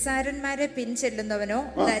 നിസ്സാരന്മാരെ പിൻചെല്ലുന്നവനോ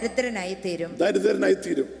ദരിദ്രനായി തീരും. ദരിദ്രനായി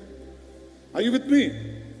തീരും. Are you with me?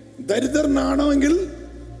 ദരിദ്രനാണെങ്കിൽ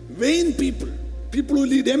vain people who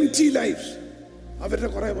lead empty lives, അവരുടെ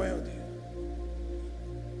കുറെ പോയാൽ മതി.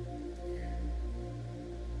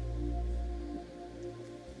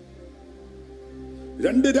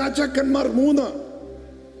 രണ്ട് രാജാക്കന്മാർ 3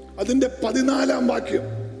 അതിന്റെ 14 വാക്യം.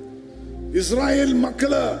 ഇസ്രായേൽ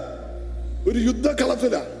മക്കള് ഒരു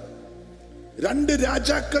യുദ്ധകളത്തിലാണ്. 2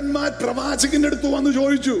 രാജാക്കന്മാർ പ്രവാചകന്റെ അടുത്ത് വന്ന്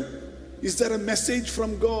ചോദിച്ചു, is there a message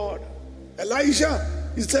from God? Elijah,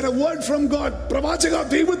 is there a word from God? പ്രവാചക,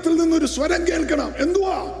 ദൈവത്തിൽ നിന്നൊരു സ്വരം കേൾക്കണം.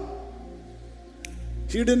 എന്തുവാ?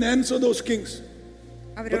 He didn't answer those kings.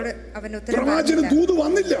 പ്രവാചകന് ദൂത്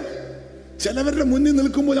വന്നില്ല. ചിലവരുടെ മുന്നിൽ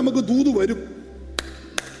നിൽക്കുമ്പോൾ നമുക്ക് ദൂത് വരും,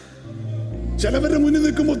 ചിലവരുടെ മുന്നിൽ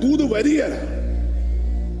നിൽക്കുമ്പോൾ ദൂത് വരികയില്ല.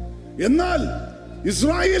 എന്നാൽ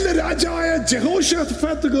ഇസ്രായേലിലെ രാജാവായ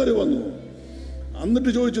ജെഹോഷാഫാത്ത് കയറി വന്നു.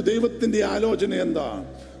 എന്നിട്ട് ചോദിച്ചു, ദൈവത്തിന്റെ ആലോചന എന്താ?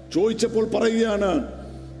 ചോദിച്ചപ്പോൾ പറയുകയാണ്,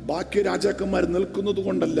 ബാക്കി രാജാക്കന്മാർ നിൽക്കുന്നത്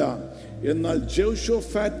കൊണ്ടല്ല, എന്നാൽ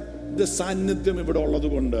ജെഹോഷാഫാത്തിന്റെ സാന്നിധ്യം ഇവിടെ ഉള്ളത്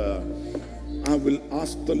കൊണ്ട് I will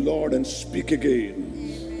ask the Lord and speak again.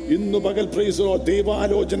 ഇന്ന് പകൽ പ്രൈസ്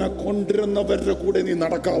ദൈവാലോചന കൊണ്ടുവരുന്നവരുടെ കൂടെ നീ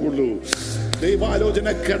നടക്കാവുള്ളൂ. ദൈവാലോചന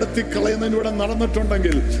കിടത്തി കളയുന്നതിലൂടെ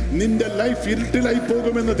നടന്നിട്ടുണ്ടെങ്കിൽ നിന്റെ ലൈഫ് ഇരുട്ടിലായി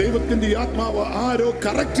പോകുമെന്ന് ദൈവത്തിന്റെ ആത്മാവ് ആരോ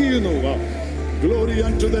കറക്റ്റ് ചെയ്യുന്നു. Glory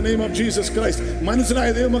unto the name of Jesus Christ. മനസ്സിലായ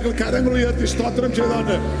ദൈവമക്കൾ കരങ്ങൾ ഉയർത്തി സ്തോത്രം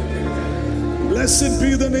ചെയ്താട്ട്. Blessed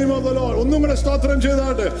be the name of the Lord. ഒന്നും കൂടെ സ്തോത്രം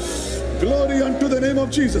ചെയ്താട്ട്. Glory unto the name of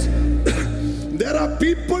Jesus. There are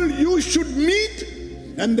people you should meet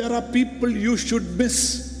and there are people you should miss.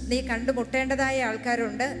 നീ കണ്ടുമുട്ടേണ്ടതായ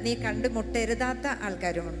ആൾക്കാരുണ്ട്, നീ കണ്ടുമുട്ടരുതാത്ത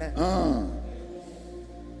ആൾക്കാരുമുണ്ട്.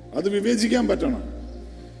 അത് വിവേചിക്കാൻ പറ്റണം.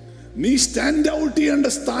 നീ സ്റ്റാൻഡ് ഔട്ട് ചെയ്യേണ്ട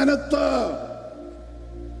സ്ഥാനത്ത്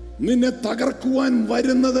നിന്നെ തകർക്കുവാൻ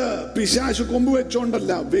വരുന്നത് പിശാച് കൊമ്പ്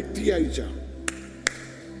വെച്ചോണ്ടല്ല, വ്യക്തിയായിച്ച.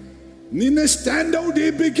 നിന്നെ സ്റ്റാൻഡ് ഔട്ട്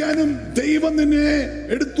ചെയ്യിപ്പിക്കാനും ദൈവം നിന്നെ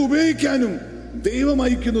എടുത്തുപയോഗിക്കാനും ദൈവം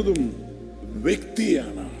അയക്കുന്നതും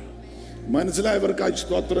വ്യക്തിയാണ്. മനസ്സിലായവർക്കായി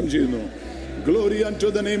സ്തോത്രം ചെയ്യുന്നു. Glory unto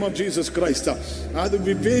the name of Jesus Christ. അത്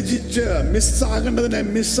വിവേചിച്ച് മിസ്സാകേണ്ടതിനെ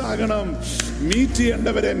മിസ്സാകണം, മീറ്റ്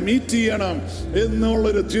ചെയ്യേണ്ടവരെ മീറ്റ് ചെയ്യണം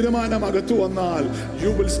എന്നുള്ളൊരു തീരുമാനം അകത്തു വന്നാൽ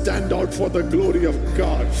you will stand out for the glory of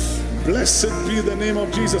God. Blessed be the name of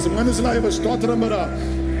Jesus. മനസ്സിലായവർ സ്തോത്രം പറ,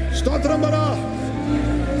 സ്തോത്രം പറ.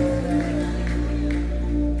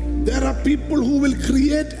 There are people who will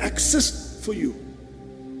create access for you.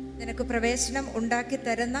 നിനക്ക് പ്രവേശനം ഉണ്ടാക്കി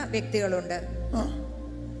തരുന്ന വ്യക്തികളുണ്ട്.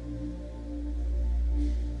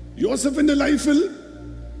 യോസഫിന്റെ ലൈഫിൽ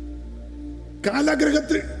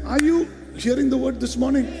കാലാഗ്രഹത്തിൽ, are you hearing the word this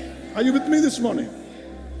morning? Are you with me this morning?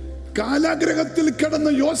 കാലാഗ്രഹത്തിൽ കിടന്ന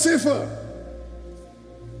യോസേഫ്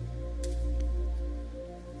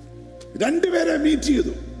രണ്ടുപേരെ മീറ്റ്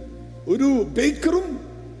ചെയ്തു, ഒരു ബേക്കറും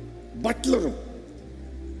ബട്ട്ലറും.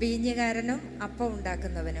 വീഞ്ഞുകാരനും അപ്പം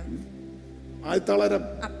ഉണ്ടാക്കുന്നവനും.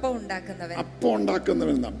 അപ്പം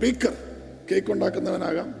ഉണ്ടാക്കുന്നവൻ ബേക്കർ, കേക്ക്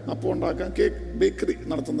ഉണ്ടാക്കുന്നവനാകാം, അപ്പം ഉണ്ടാക്കാം, കേക്ക് ബേക്കറി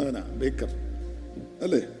നടത്തുന്നവനാ ബേക്കർ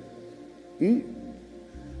അല്ലേ.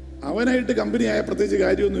 അവനായിട്ട് കമ്പനി ആയ പ്രത്യേകിച്ച്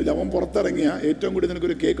കാര്യമൊന്നുമില്ല. അവൻ പുറത്തിറങ്ങിയ ഏറ്റവും കൂടി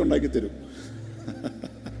നിനക്കൊരു കേക്ക് ഉണ്ടാക്കി തരും.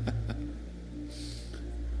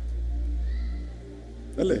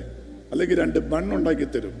 അല്ലേ? അല്ലെങ്കിൽ 2 ബൺ ഉണ്ടാക്കി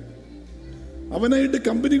തരും. അവനായിട്ട്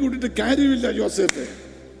കമ്പനി കൂട്ടിയിട്ട് കാര്യമില്ല. യോസേഫെ,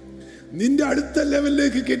 നിന്റെ അടുത്ത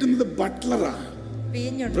ലെവലിലേക്ക് കയറ്റുന്നത് ബട്ട്ലറാ.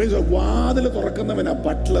 വാതിൽ തുറക്കുന്നവനാ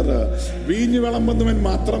ബട്ട്ലർ. വീഞ്ഞു വിളമ്പുന്നവൻ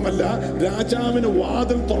മാത്രമല്ല, രാജാവിന്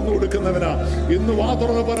വാതിൽ തുറന്നു കൊടുക്കുന്നവനാ. ഇന്ന് വാ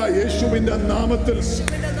തുറന്ന് പറ, യേശുവിന്റെ നാമത്തിൽ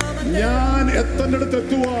ഞാൻ എത്തേണ്ടടുത്ത്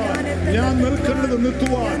എത്തുവാൻ, ഞാൻ നിൽക്കേണ്ടത്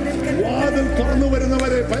നിർത്തുവാൻ വാതിൽ തുറന്നു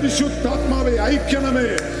വരുന്നവരെ പരിശുദ്ധാത്മാവെ അയക്കണമേ.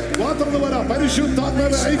 വാ തുറന്ന് പറ,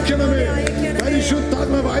 പരിശുദ്ധാത്മാവെ അയക്കണമേ,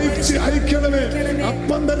 പരിശുദ്ധാത്മാവെ അയക്കണമേ.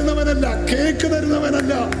 അപ്പം തരുന്നവനല്ല, കേക്ക്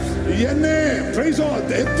തരുന്നവനല്ല, എന്നെ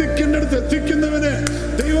എത്തിക്കേണ്ടടുത്ത് എത്തിക്കുന്നവനെ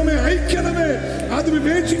ദൈവമേ അയക്കണമേ. അത്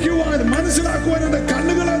വിവേചിക്കുവാൻ, മനസ്സിലാക്കുവാൻ എന്റെ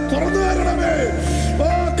കണ്ണുകളെ തുറന്നു തരണമേ.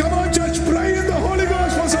 Oh, come on church, pray in the Holy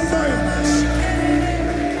Ghost for some time.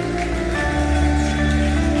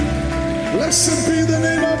 Blessed be the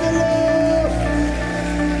name of the Lord.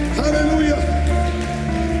 Hallelujah.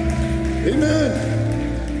 Amen.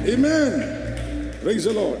 Amen. Praise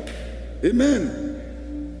the Lord. Amen.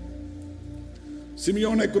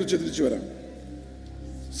 സിമിയോനെ കുറിച്ച് തിരിച്ചു വരാം.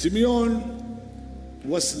 Simeon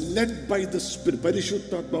was led by the Spirit.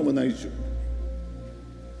 പരിശുദ്ധാത്മാവ് നയിച്ചു.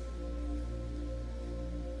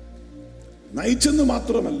 നയിച്ചെന്ന്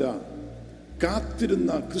മാത്രമല്ല,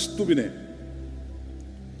 കാത്തിരുന്ന ക്രിസ്തുവിനെ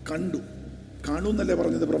കണ്ടു. കാണുന്നല്ലേ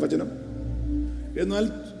പറഞ്ഞത് പ്രവചനം. എന്നാൽ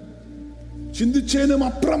ചിന്തിച്ചതിനും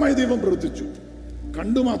അപ്പുറമായി ദൈവം പ്രവർത്തിച്ചു.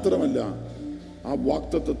 കണ്ടു മാത്രമല്ല, ആ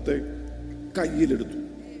വാഗ്ദത്തത്തെ കയ്യിലെടുത്തു.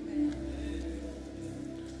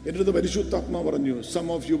 എന്നിട്ട് പരിശുദ്ധാത്മാ പറഞ്ഞു, some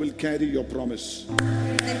of you will carry your promise.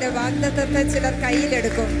 നിന്റെ വാഗ്ദത്തത്തെ ചിലർ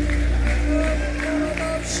കയ്യിലെടുക്കും.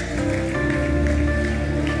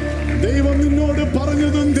 ദൈവം നിന്നോട്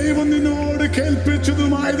പറഞ്ഞതും ദൈവം നിന്നോട്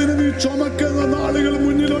കേൾപ്പിച്ചതുമായതിന് നീ ചുമക്കുന്ന നാളുകൾ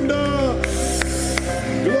മുന്നിലുണ്ട്.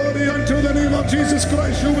 Glory unto the name of Jesus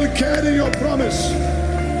Christ. You will carry your promise.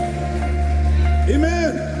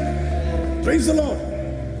 Amen. Praise the Lord.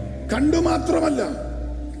 കണ്ടു മാത്രമല്ല,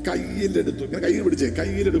 കയ്യിലെടുത്തു. ഇങ്ങനെ കയ്യിൽ പിടിച്ചേ,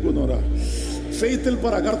 കയ്യിലെടുക്കും. ഫെയ്ത്തിൽ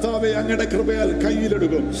പറ, കർത്താവേ അങ്ങയുടെ കൃപയാൽ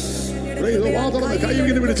കയ്യിലെടുക്കും. കൈ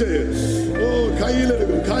ഇങ്ങനെ പിടിച്ചേ, ഓ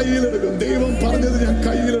കയ്യിലെടുക്കും, കയ്യിലെടുക്കും. ദൈവം പറഞ്ഞത് ഞാൻ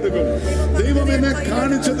കയ്യിലെടുക്കും. ദൈവം എന്നെ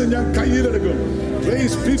കാണിച്ചത് ഞാൻ കയ്യിലെടുക്കും.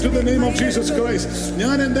 Praise be to the name of Jesus Christ.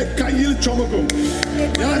 ഞാൻ എന്റെ കയ്യിൽ ചുമക്കും,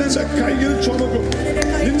 ഞാൻ എന്റെ കയ്യിൽ ചുമക്കും.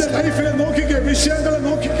 നിന്റെ ലൈഫിനെ നോക്കിക്കേ, വിഷയങ്ങളെ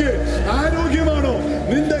നോക്കിക്കേ. ആരോഗ്യമാണോ,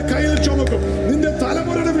 നിന്റെ കയ്യിൽ ചുമക്കും. നിന്റെ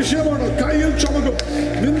തലമുറയുടെ വിഷയമാണോ, കയ്യിൽ ചുമക്കും.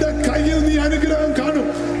 നിന്റെ കയ്യിൽ നീ അനുഗ്രഹം കാണും.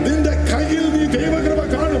 നിന്റെ കയ്യിൽ നീ ദൈവകൃപ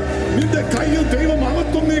കാണും. നിന്റെ കയ്യിൽ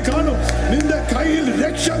ദൈവമഹത്വം നീ കാണും. നിന്റെ കയ്യിൽ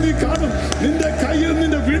രക്ഷ നീ കാണും. നിന്റെ കയ്യിൽ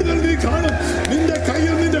നിന്റെ വിടുതൽ നീ കാണും. നിന്റെ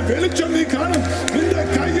കയ്യിൽ നിന്റെ വെളിച്ചം നീ കാണും. നിന്റെ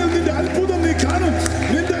കയ്യിൽ നിന്റെ അത്ഭുതം നീ കാണും.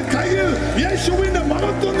 നിന്റെ കയ്യിൽ യേശുവിന്റെ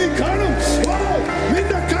മഹത്വം നീ കാണും.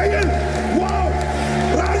 നിന്റെ കയ്യിൽ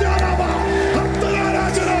രാജാവാ,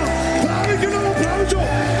 ഭക്തരാജന പ്രാപിക്കുന്നവ പ്രാപിച്ചോ.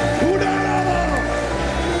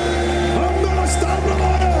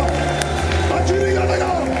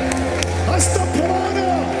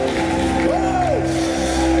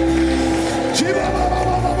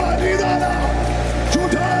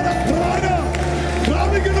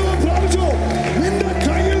 നിന്റെ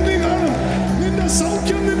കയ്യിൽ നീ കാണും. നിന്റെ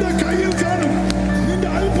സൗഖ്യം നിന്റെ കയ്യിൽ കാണും. നിന്റെ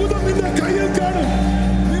അത്ഭുതം നിന്റെ കയ്യിൽ കാണും.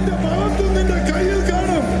 നിന്റെ മഹത്വം നിന്റെ കയ്യിൽ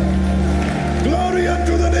കാണും. Glory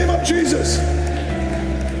unto the name of Jesus.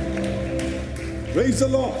 Praise the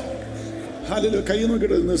Lord. Hallelujah. കൈ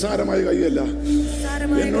നോക്കിയിട്ട് നിസ്സാരമായ കൈയല്ല.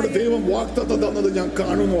 എന്നോട് ദൈവം വാഗ്ദത്തം തന്നത് ഞാൻ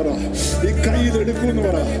കാണുമെന്ന് പറ. ഈ കയ്യിലെടുക്കും എന്ന്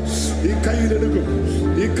പറ. ഈ കയ്യിലെടുക്കും,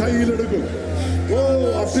 ഈ കയ്യിലെടുക്കും. ഓ,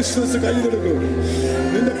 ആ ബിസിനസ് കയ്യിലെടുക്കും.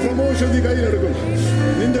 നിന്റെ പ്രൊമോഷൻ നീ കയ്യിലെടുക്കും.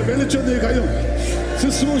 നിന്റെ വെളിച്ചം നീ കയ്യും.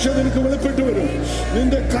 ശുശ്രൂഷ നിനക്ക് വെളിപ്പെട്ടു വരും.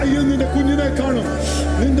 നിന്റെ കയ്യിൽ നിന്റെ കുഞ്ഞിനെ കാണും.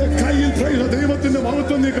 നിന്റെ കയ്യിൽ ദൈവത്തിന്റെ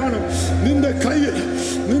മഹത്വം നീ കാണും. നിന്റെ കയ്യിൽ,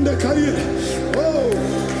 നിന്റെ കയ്യിൽ. ഓ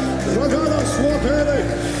Ragala suapere,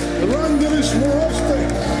 rangelis moroste,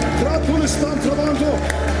 gratulis tam travanto,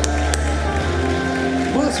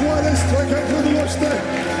 maswales trekatruduloste,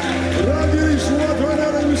 rangelis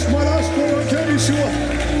suapere, mismarasto, rakemisua,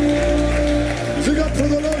 ziga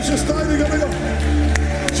prodologe stani gamiga,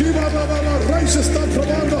 jiva baba, reises tam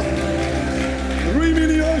travanda,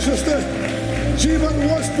 rimini osheste, jiva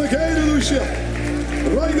was pekere lucia,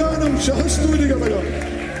 raiganam shahasturi gamiga.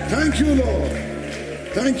 Thank you, Lord.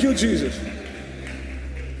 Thank you, Jesus.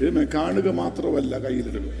 Amen. കാണുക മാത്രമല്ല,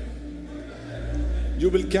 കയ്യിലെടുക്കും. You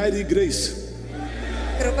will carry grace.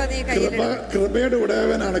 കൃപയുടെ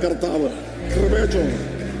ഉടയവനാണ് കർത്താവ്. കൃപയെ ചുമന്നു.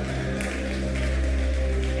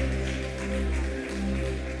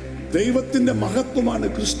 ദൈവത്തിന്റെ മഹത്വമാണ്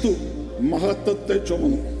ക്രിസ്തു. മഹത്വത്തെ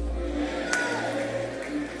ചുമന്നു.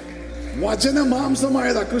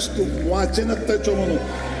 വചനമാംസമായതാ ക്രിസ്തു. വചനത്തെ ചുമന്നു.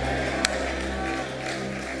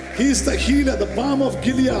 He is the healer, the balm of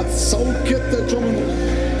Gilead. സൗഖ്യത്തെ ചുമന്നു.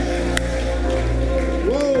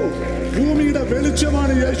 ഓ, ഭൂമിയുടെ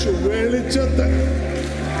വെളിച്ചമാണ് യേശു. വെളിച്ചത്തെ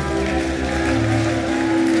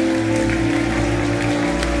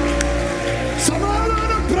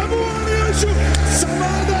സമാധാന പ്രഭുവാണ് യേശു.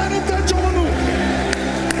 സമാധാനത്തെ ചുമന്നു.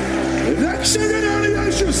 രക്ഷകനാണ്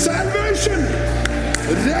യേശു. സാൽവേഷൻ,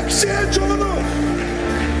 രക്ഷയെ ചുമന്നു.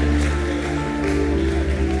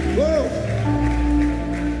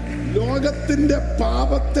 ലോകത്തിന്റെ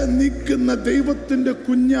പാപത്തെ നീക്കുന്ന ദൈവത്തിന്റെ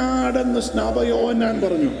കുഞ്ഞാടെന്ന് സ്നാപയോഹന്നാൻ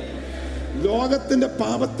പറഞ്ഞു. ലോകത്തിന്റെ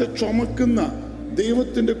പാപത്തെ ചുമക്കുന്ന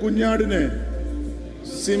ദൈവത്തിന്റെ കുഞ്ഞാടിനെ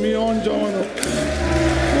സിമിയോൻ ചുമന്നു.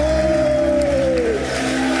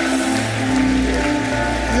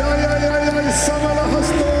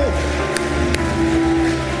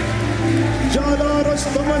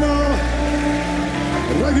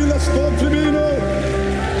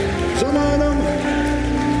 സമാനം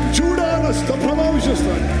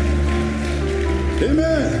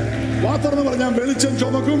വാർത്തന്ന് പറഞ്ഞാൽ വെളിച്ചം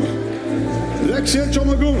ചുമക്കും, രക്ഷയെ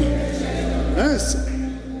ചുമക്കും.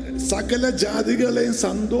 സകല ജാതികളെയും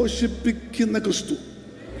സന്തോഷിപ്പിക്കുന്ന ക്രിസ്തു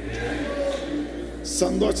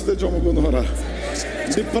സന്തോഷത്തെ ചുമക്കുമെന്ന് പറ.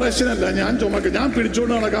 ഡിപ്രഷനല്ല, ഞാൻ ചുമക്കും. ഞാൻ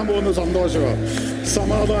പിടിച്ചോണ്ട് നടക്കാൻ പോകുന്ന സന്തോഷമാ,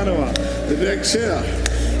 സമാധാനമാ, രക്ഷയാ.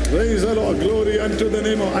 Praise the Lord. Glory unto the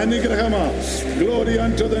name of അനുഗ്രഹമാ. Glory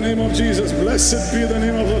unto the name of Jesus. Blessed be the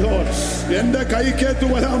name of the Lord. എന്റെ കൈക്കകത്ത്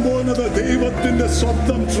വരാൻ പോകുന്നത് ദൈവത്തിന്റെ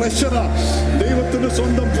സ്വന്തം ട്രഷറാ, ദൈവത്തിന്റെ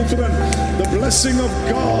സ്വന്തം പുത്രൻ. The blessing of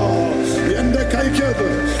God. എന്റെ കൈക്കകത്ത്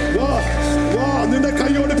വാ വാ. നിന്റെ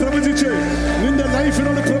കൈയോട് പ്രവചിച്ച്, നിന്റെ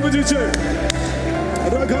ലൈഫിനോട് പ്രവചിച്ച്.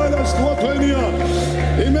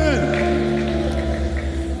 Amen.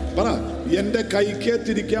 പറ, എന്റെ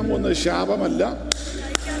കൈക്കകത്തിരിക്കാൻ പോകുന്ന ശാപമല്ല,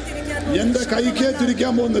 എന്റെ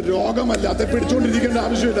കൈക്കകത്തിരിക്കാൻ പോകുന്ന രോഗമല്ല. അത് പിടിച്ചോണ്ടിരിക്കേണ്ട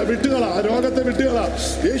ആവശ്യമില്ല. വിട്ടുകളാ, രോഗത്തെ വിട്ടുകളാ.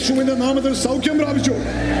 യേശുവിന്റെ നാമത്തിൽ സൗഖ്യം പ്രാപിച്ചു.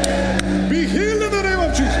 Be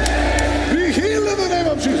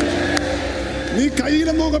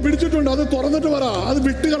എന്തെങ്കിലുമൊക്കെ പിടിച്ചിട്ടുണ്ട്, അത് തുറന്നിട്ട് പറ. അത്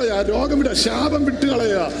വിട്ടുകളയാ, രോഗം വിട, ശാപം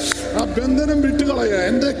വിട്ടുകളയാ, ആ ബന്ധനം വിട്ടുകളയാ.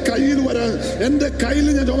 എന്റെ കയ്യിൽ വരാൻ, എന്റെ കയ്യിൽ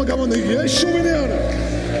ഞാൻ ചുമക്കാൻ വന്ന യേശുവിനെയാണ്.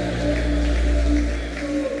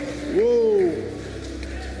 Oh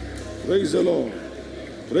praise the Lord,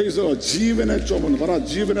 praise the Lord. ജീവനെ ചുമന്ന് പറ,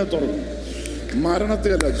 ജീവനെ തുറന്നു.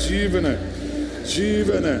 മരണത്തെ അല്ല, ജീവനെ,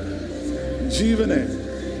 ജീവനെ, ജീവനെ.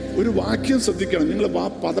 ഒരു വാക്യം ശ്രദ്ധിക്കണം, നിങ്ങൾ ആ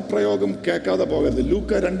പദപ്രയോഗം കേൾക്കാതെ പോകരുത്.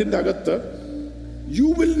 ലൂക്ക 2 അകത്ത് you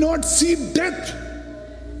will not see death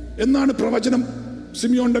എന്നാണ് പ്രവചനം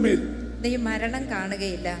സിമിയോന്റെ മേൽ. നീ മരണം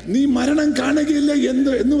കാണുകയില്ല, നീ മരണം കാണുകയില്ല.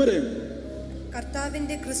 എന്ന് വരെ?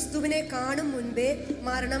 കർത്താവിന്റെ ക്രിസ്തുവിനെ കാണും മുൻപേ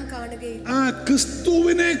മരണം കാണുകയില്ല. ആ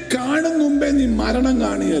ക്രിസ്തുവിനെ കാണും മുമ്പേ നീ മരണം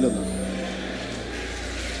കാണുകയില്ലെന്ന്.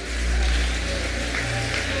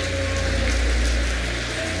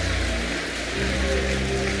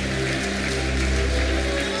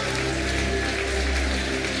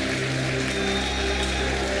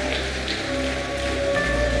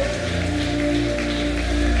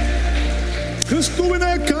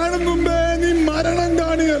 ക്രിസ്തുവിനെ കാണും മുമ്പേ നീ മരണം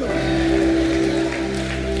കാണുകയില്ല.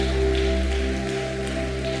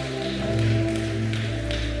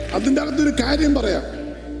 അതിന്റെ അകത്തൊരു കാര്യം പറയാം.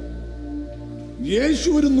 യേശു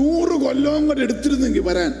ഒരു 100 കൊല്ലവും കൂടെ എടുത്തിരുന്നെങ്കിൽ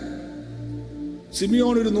വരാൻ,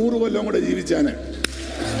 സിമിയോൻ ഒരു 100 കൊല്ലവും കൂടെ ജീവിച്ചാന്.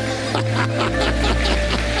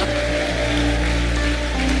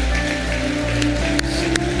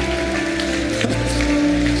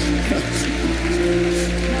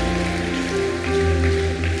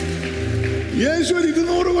 യേശു ഒരു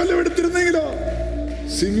 200 കൊല്ലം എടുത്തിരുന്നെങ്കിലോ,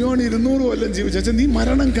 സിമിയോൻ 200 കൊല്ലം ജീവിച്ച. നീ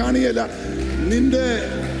മരണം കാണുകയില്ല. നിന്റെ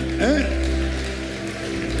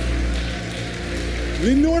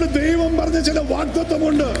നിന്നോട് ദൈവം പറഞ്ഞ ചില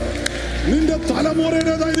വാഗ്ദത്തമുണ്ട്, നിന്റെ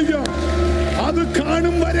തലമുറയുടേതായിരിക്കാം. അത്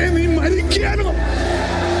കാണും വരെ നീ മരിക്കാനോ.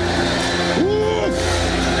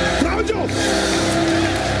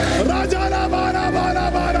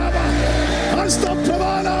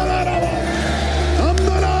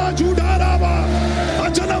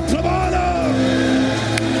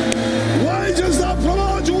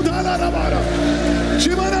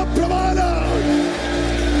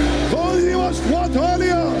 What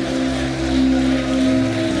earlier?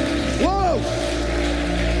 Wow!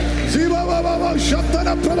 Jiba baba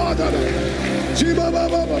shatana pravadana. Jiba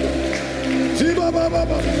baba. Jiba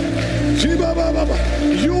baba. Jiba baba.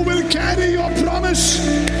 You will carry your promise.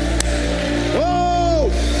 Oh!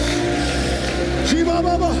 Jiba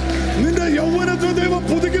baba. നിന്റെ യൗവനത്തെ ദൈവം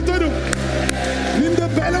പുതുക്കി തരും. നിന്റെ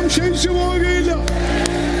ബലം ക്ഷയിച്ചു പോവുകയില്ല.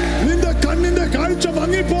 നിന്റെ കണ്ണിന്റെ കാഴ്ച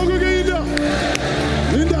മങ്ങിപ്പോകുകയില്ല.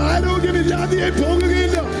 നിന്റെ ആരോഗ്യം ഇല്ലാതെയായി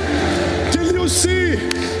പോകുകയില്ല. Till you see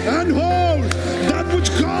and hold that which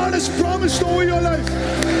God has promised over your life.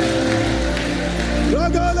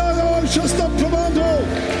 Ragalalo shasta pramando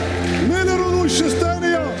Mileru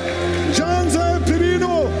shastania Janza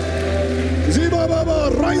Pirino Ziba Baba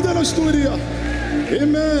Raindala Studia.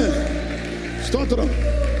 Amen. Stotram.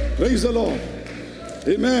 Praise the Lord.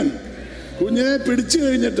 Amen. കുഞ്ഞെ പിടിച്ചു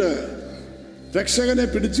കഴിഞ്ഞിട്ട്, രക്ഷകനെ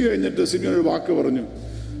പിടിച്ചു കഴിഞ്ഞിട്ട് സിമിയോൻ ഒരു വാക്ക് പറഞ്ഞു,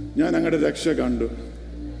 ഞാൻ അങ്ങയുടെ രക്ഷ കണ്ടു,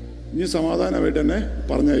 ഇനി സമാധാനമായിട്ട് എന്നെ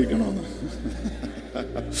പറഞ്ഞയക്കണമെന്ന്.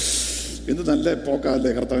 എന്ത് നല്ല പോക്കാല്ലേ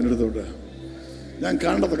കർത്താവിൻ്റെ അടുത്തോട്ട്. ഞാൻ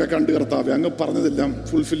കാണേണ്ടതൊക്കെ കണ്ടു കർത്താവേ, അങ്ങ് പറഞ്ഞതെല്ലാം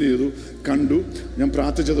ഫുൾഫിൽ ചെയ്തു, കണ്ടു. ഞാൻ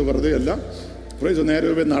പ്രാർത്ഥിച്ചത് വെറുതെ അല്ല, പ്രൈസ് നേരെ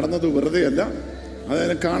നടന്നത് വെറുതെ അല്ല,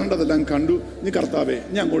 അതായത് കാണേണ്ടതെല്ലാം കണ്ടു. നീ കർത്താവേ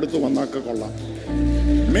ഞാൻ കൊടുത്തു വന്നാക്ക കൊള്ളാം.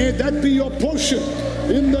 May that be your portion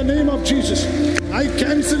in the name of Jesus. I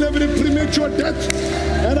cancel every premature death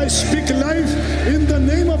and I speak life in the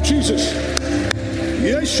name of Jesus.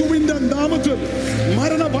 യേശുവിന്റെ നാമത്തിൽ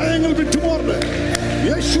മരണഭയങ്ങൾ വിട്ടുപോകട്ടെ.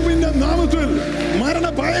 യേശുവിന്റെ നാമത്തിൽ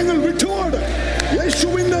മരണഭയങ്ങൾ വിട്ടുപോകട്ടെ.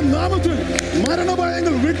 യേശുവിന്റെ നാമത്തിൽ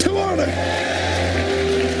മരണഭയങ്ങൾ വിട്ടുപോകട്ടെ.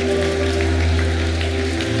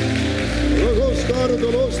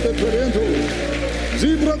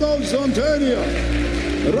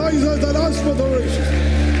 Rise as the last moderation.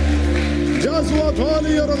 Jazwa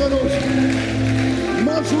Thali Raganos.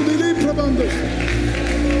 Masudili Prabandas.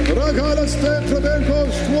 Ragalaste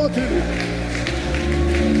Prabenkos Swatili.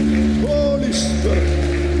 Holy Spirit.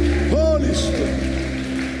 Holy Spirit.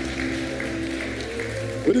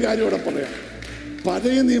 ഒരു കാര്യം ഇവിടെ പറയാം.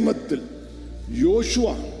 പഴയ നിയമത്തിൽ യോശുവ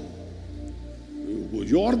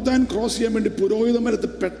യോർദാൻ ക്രോസ് ചെയ്യാൻ വേണ്ടി പുരോഹിതന്മാരത്ത്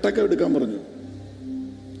പെട്ടകം എടുക്കാൻ പറഞ്ഞു.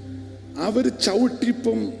 അവർ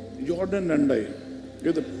ചവിട്ടിപ്പം യോർദാൻ 2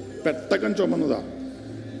 ഇത് പെട്ടകം ചുമന്നതാ.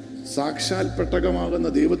 സാക്ഷാൽ പെട്ടകമാകുന്ന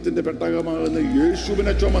ദൈവത്തിന്റെ പെട്ടകമാകുന്ന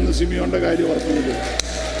യേശുവിനെ ചുമന്ന് സിമിയോന്റെ കാര്യം ഓർക്കുന്നത്.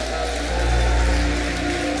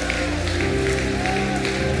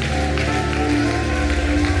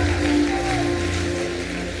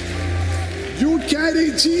 You carry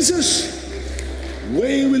Jesus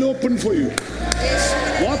way will open for you.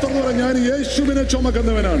 മാത്രം പറയാം, ഞാൻ യേശുവിനെ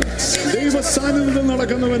ചുമക്കുന്നവനാണ്, ദൈവ സാന്നിധ്യത്തിൽ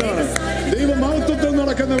നടക്കുന്നവനാണ്, ദൈവ മഹത്വത്തിൽ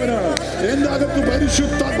നടക്കുന്നവനാണ്. എന്റെ അകത്ത്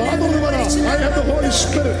പരിശുദ്ധ I have the Holy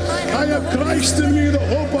Spirit. I have Christ in me, the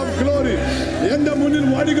hope of glory. എന്റെ മുന്നിൽ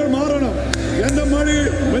വഴികൾ മാറണം, എന്റെ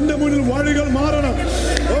മുന്നിൽ വഴികൾ മാറണം.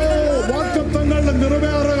 ഓ, വാഗ്ദത്തങ്ങളുടെ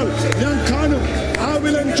നിറവേറൽ ഞാൻ കാണും. I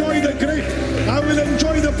will enjoy the grape. I will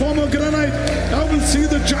enjoy the pomegranate. I will see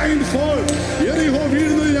the giant fall. യെരിഹോ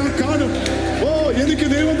വീഴുന്നത് ഞാൻ കാണും. ഓ, എനിക്ക്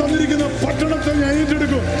ദൈവം തന്നിരിക്കുന്ന പട്ടണത്തെ ഞാൻ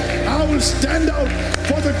ഏറ്റെടുക്കും. I will stand out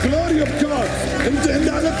for the glory of God.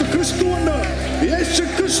 എന്റെ അകത്ത് ക്രിസ്തുവുണ്ട്, യേശു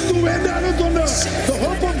ക്രിസ്തു എന്റെ അകത്തുണ്ട്. The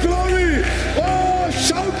hope of glory. Oh,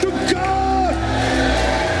 shout to God.